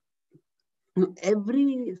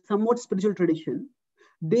every somewhat spiritual tradition,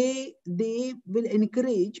 they will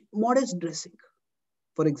encourage modest dressing,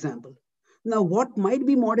 for example. Now, what might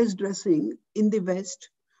be modest dressing in the West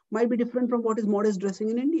might be different from what is modest dressing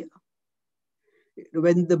in India.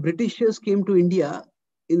 When the Britishers came to India,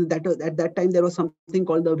 at that time, there was something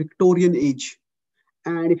called the Victorian age.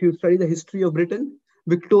 And if you study the history of Britain,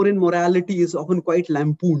 Victorian morality is often quite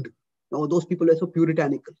lampooned. Those people were so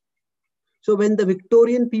puritanical. So when the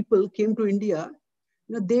Victorian people came to India,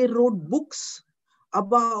 they wrote books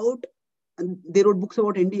about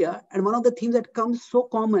India. And one of the themes that comes so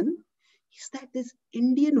common is that these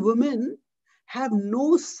Indian women have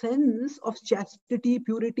no sense of chastity,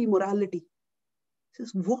 purity, morality. He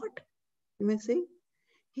says, what? You may say.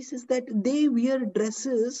 He says that they wear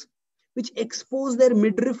dresses which expose their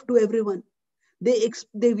midriff to everyone. They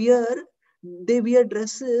wear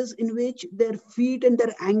dresses in which their feet and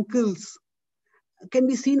their ankles can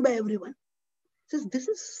be seen by everyone. He says, this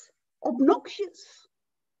is obnoxious.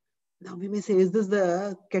 Now we may say, is this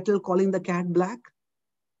the kettle calling the cat black?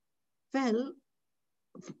 Well,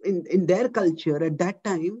 in their culture at that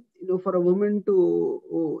time, for a woman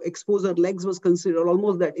to expose her legs was considered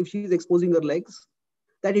almost that if she is exposing her legs,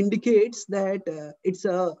 that indicates that it's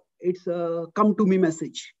a come to me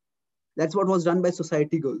message. That's what was done by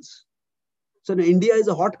society girls. So now India is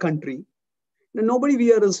a hot country. Now, nobody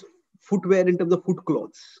wears footwear in terms of foot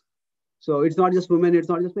clothes. So it's not just women, it's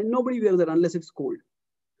not just men. Nobody wears that unless it's cold.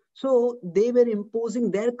 So they were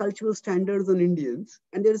imposing their cultural standards on Indians,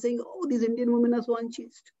 and they're saying, oh, these Indian women are so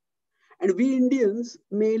unchaste. And we Indians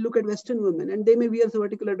may look at Western women and they may wear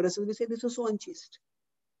particular dresses. We say, this is so unchaste.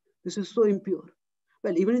 This is so impure.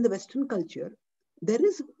 Well, even in the Western culture, there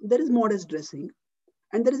is modest dressing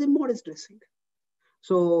and there is immodest dressing.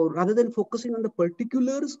 So rather than focusing on the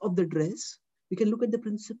particulars of the dress, we can look at the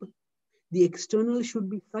principle. The external should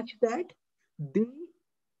be such that they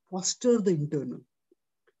foster the internal.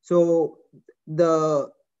 So the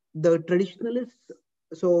traditionalists,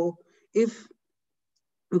 so if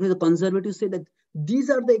the conservatives say that these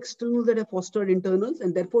are the externals that have fostered internals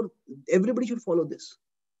and therefore everybody should follow this.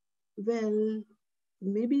 Well,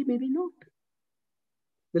 maybe not.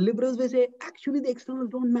 The liberals will say, actually the externals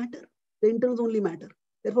don't matter. The internals only matter.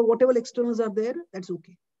 Therefore, whatever externals are there, that's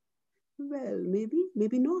okay. Well,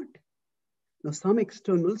 maybe not. Now, some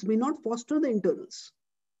externals may not foster the internals.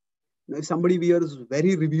 Now, if somebody wears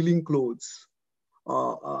very revealing clothes,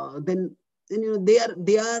 then they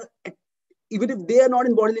are even if they are not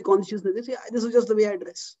in bodily consciousness, they say, this is just the way I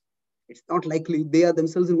dress. It's not likely they are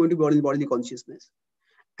themselves going to be bodily consciousness.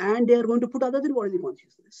 And they are going to put others in bodily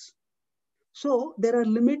consciousness. So there are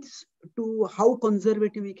limits to how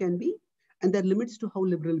conservative we can be, and there are limits to how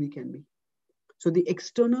liberal we can be. So the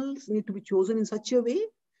externals need to be chosen in such a way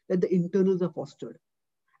that the internals are fostered.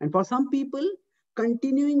 And for some people,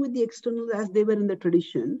 continuing with the externals as they were in the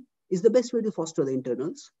tradition is the best way to foster the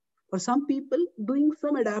internals. For some people, doing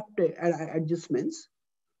some adjustments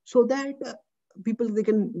so that people they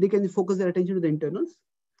can focus their attention to the internals,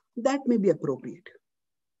 that may be appropriate.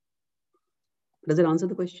 Does it answer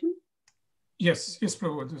the question? Yes,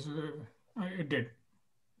 Prabhu. It did.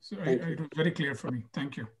 So it was very clear for me.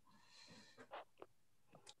 Thank you.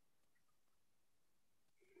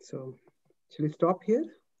 So, shall we stop here?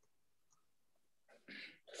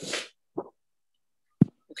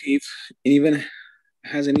 Okay, if anyone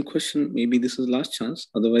has any question, maybe this is last chance.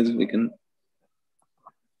 Otherwise, we can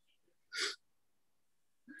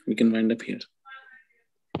wind up here.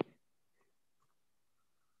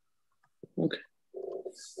 Okay.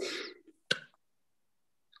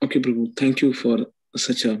 Okay, Prabhu. Thank you for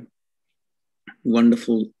such a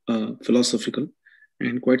wonderful, philosophical,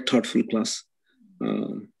 and quite thoughtful class.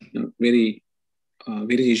 Very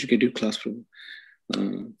educative class, Prabhu.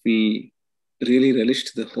 We really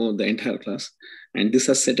relished the entire class, and this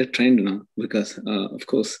has set a trend now because, of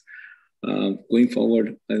course, going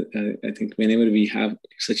forward, I think whenever we have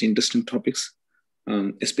such interesting topics,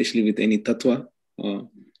 especially with any tattva,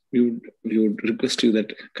 we would request you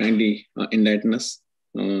that kindly enlighten us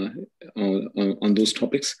on those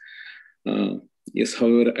topics. Yes,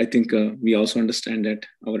 however, I think we also understand that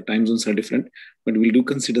our time zones are different, but we'll do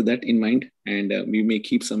consider that in mind, and we may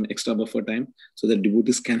keep some extra buffer time so that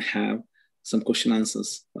devotees can have some question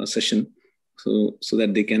answers session, so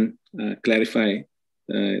that they can clarify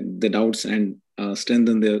the doubts and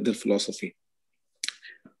strengthen their philosophy.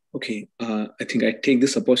 Okay, I think I take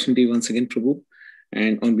this opportunity once again, Prabhu,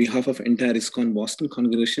 and on behalf of entire ISKCON Boston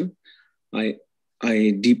congregation, I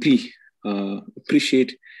deeply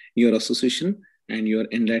appreciate your association and your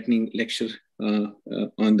enlightening lecture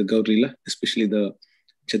on the Gaur-Lila, especially the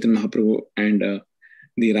Chaitanya Mahaprabhu and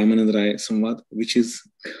the Ramananda Samvada, which is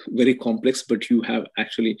very complex, but you have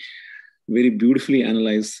actually very beautifully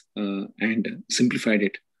analyzed and simplified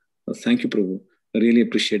it. Thank you, Prabhu. I really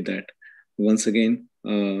appreciate that. Once again,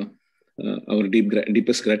 our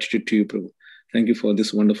deepest gratitude to you, Prabhu. Thank you for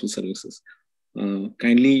this wonderful services.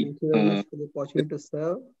 Kindly. Thank you very much for the opportunity to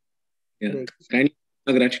serve. Yeah. Kindly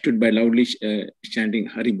gratitude by loudly chanting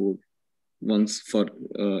Hari Bol once for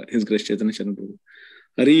His Grace Chaitanya Charan Prabhu.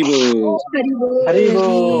 Hari Bol. Hari Bol.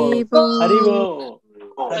 Hari Bol.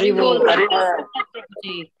 Hari Bol. Hari Bol.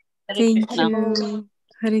 Thank you.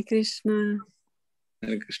 Hare Krishna.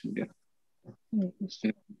 Hare Krishna.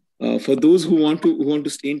 Yeah. For those who want to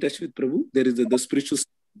stay in touch with Prabhu, there is the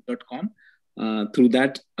spiritual.com. Through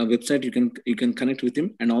that website, you can connect with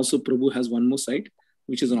him. And also Prabhu has one more site,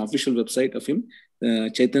 which is an official website of him,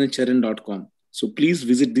 chaitanyacharan.com. So please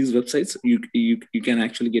visit these websites. You can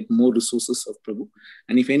actually get more resources of Prabhu.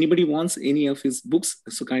 And if anybody wants any of his books,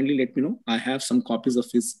 so kindly let me know. I have some copies of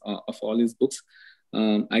all his books.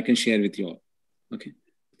 I can share with you all. Okay.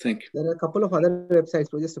 Thank you. There are a couple of other websites.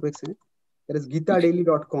 So just a quick second. There is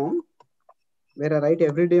GitaDaily.com, where I write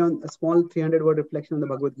every day on a small 300-word reflection on the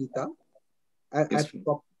Bhagavad-Gītā. I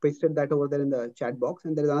pasted that over there in the chat box.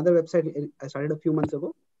 And there is another website I started a few months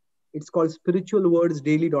ago. It's called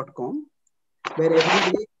spiritualwordsdaily.com, where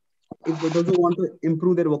every day, if those who want to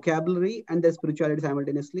improve their vocabulary and their spirituality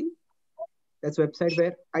simultaneously, that's a website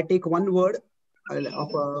where I take one word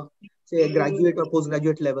of say a graduate or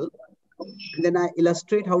postgraduate level, and then I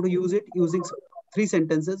illustrate how to use it using 3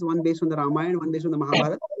 sentences, one based on the Ramayana, one based on the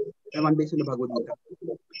Mahabharata, and one based on the Bhagavad-Gītā.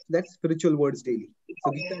 So that's Spiritual Words Daily.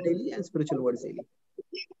 So Gita Daily and Spiritual Words Daily.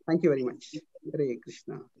 Thank you very much. Hare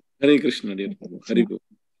Krishna. Hare Krishna, dear Prabhu. Hare Bol.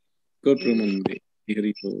 God Pramanande.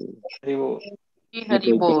 Hare Bol. Hare Bol.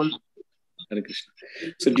 Hare Bol. Hare Krishna.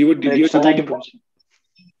 So thank you, Prabhu.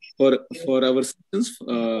 For our sessions,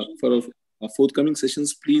 for our forthcoming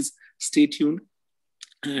sessions, please stay tuned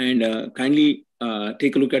and kindly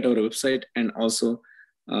take a look at our website, and also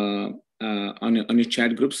on your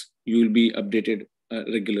chat groups. You will be updated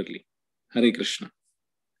regularly. Hare Krishna.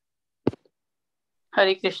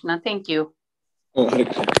 Hare Krishna. Thank you. Oh, Hare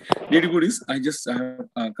Krishna. Dear devotees, I just have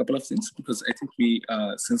a couple of things, because I think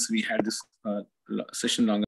since we had this session longer.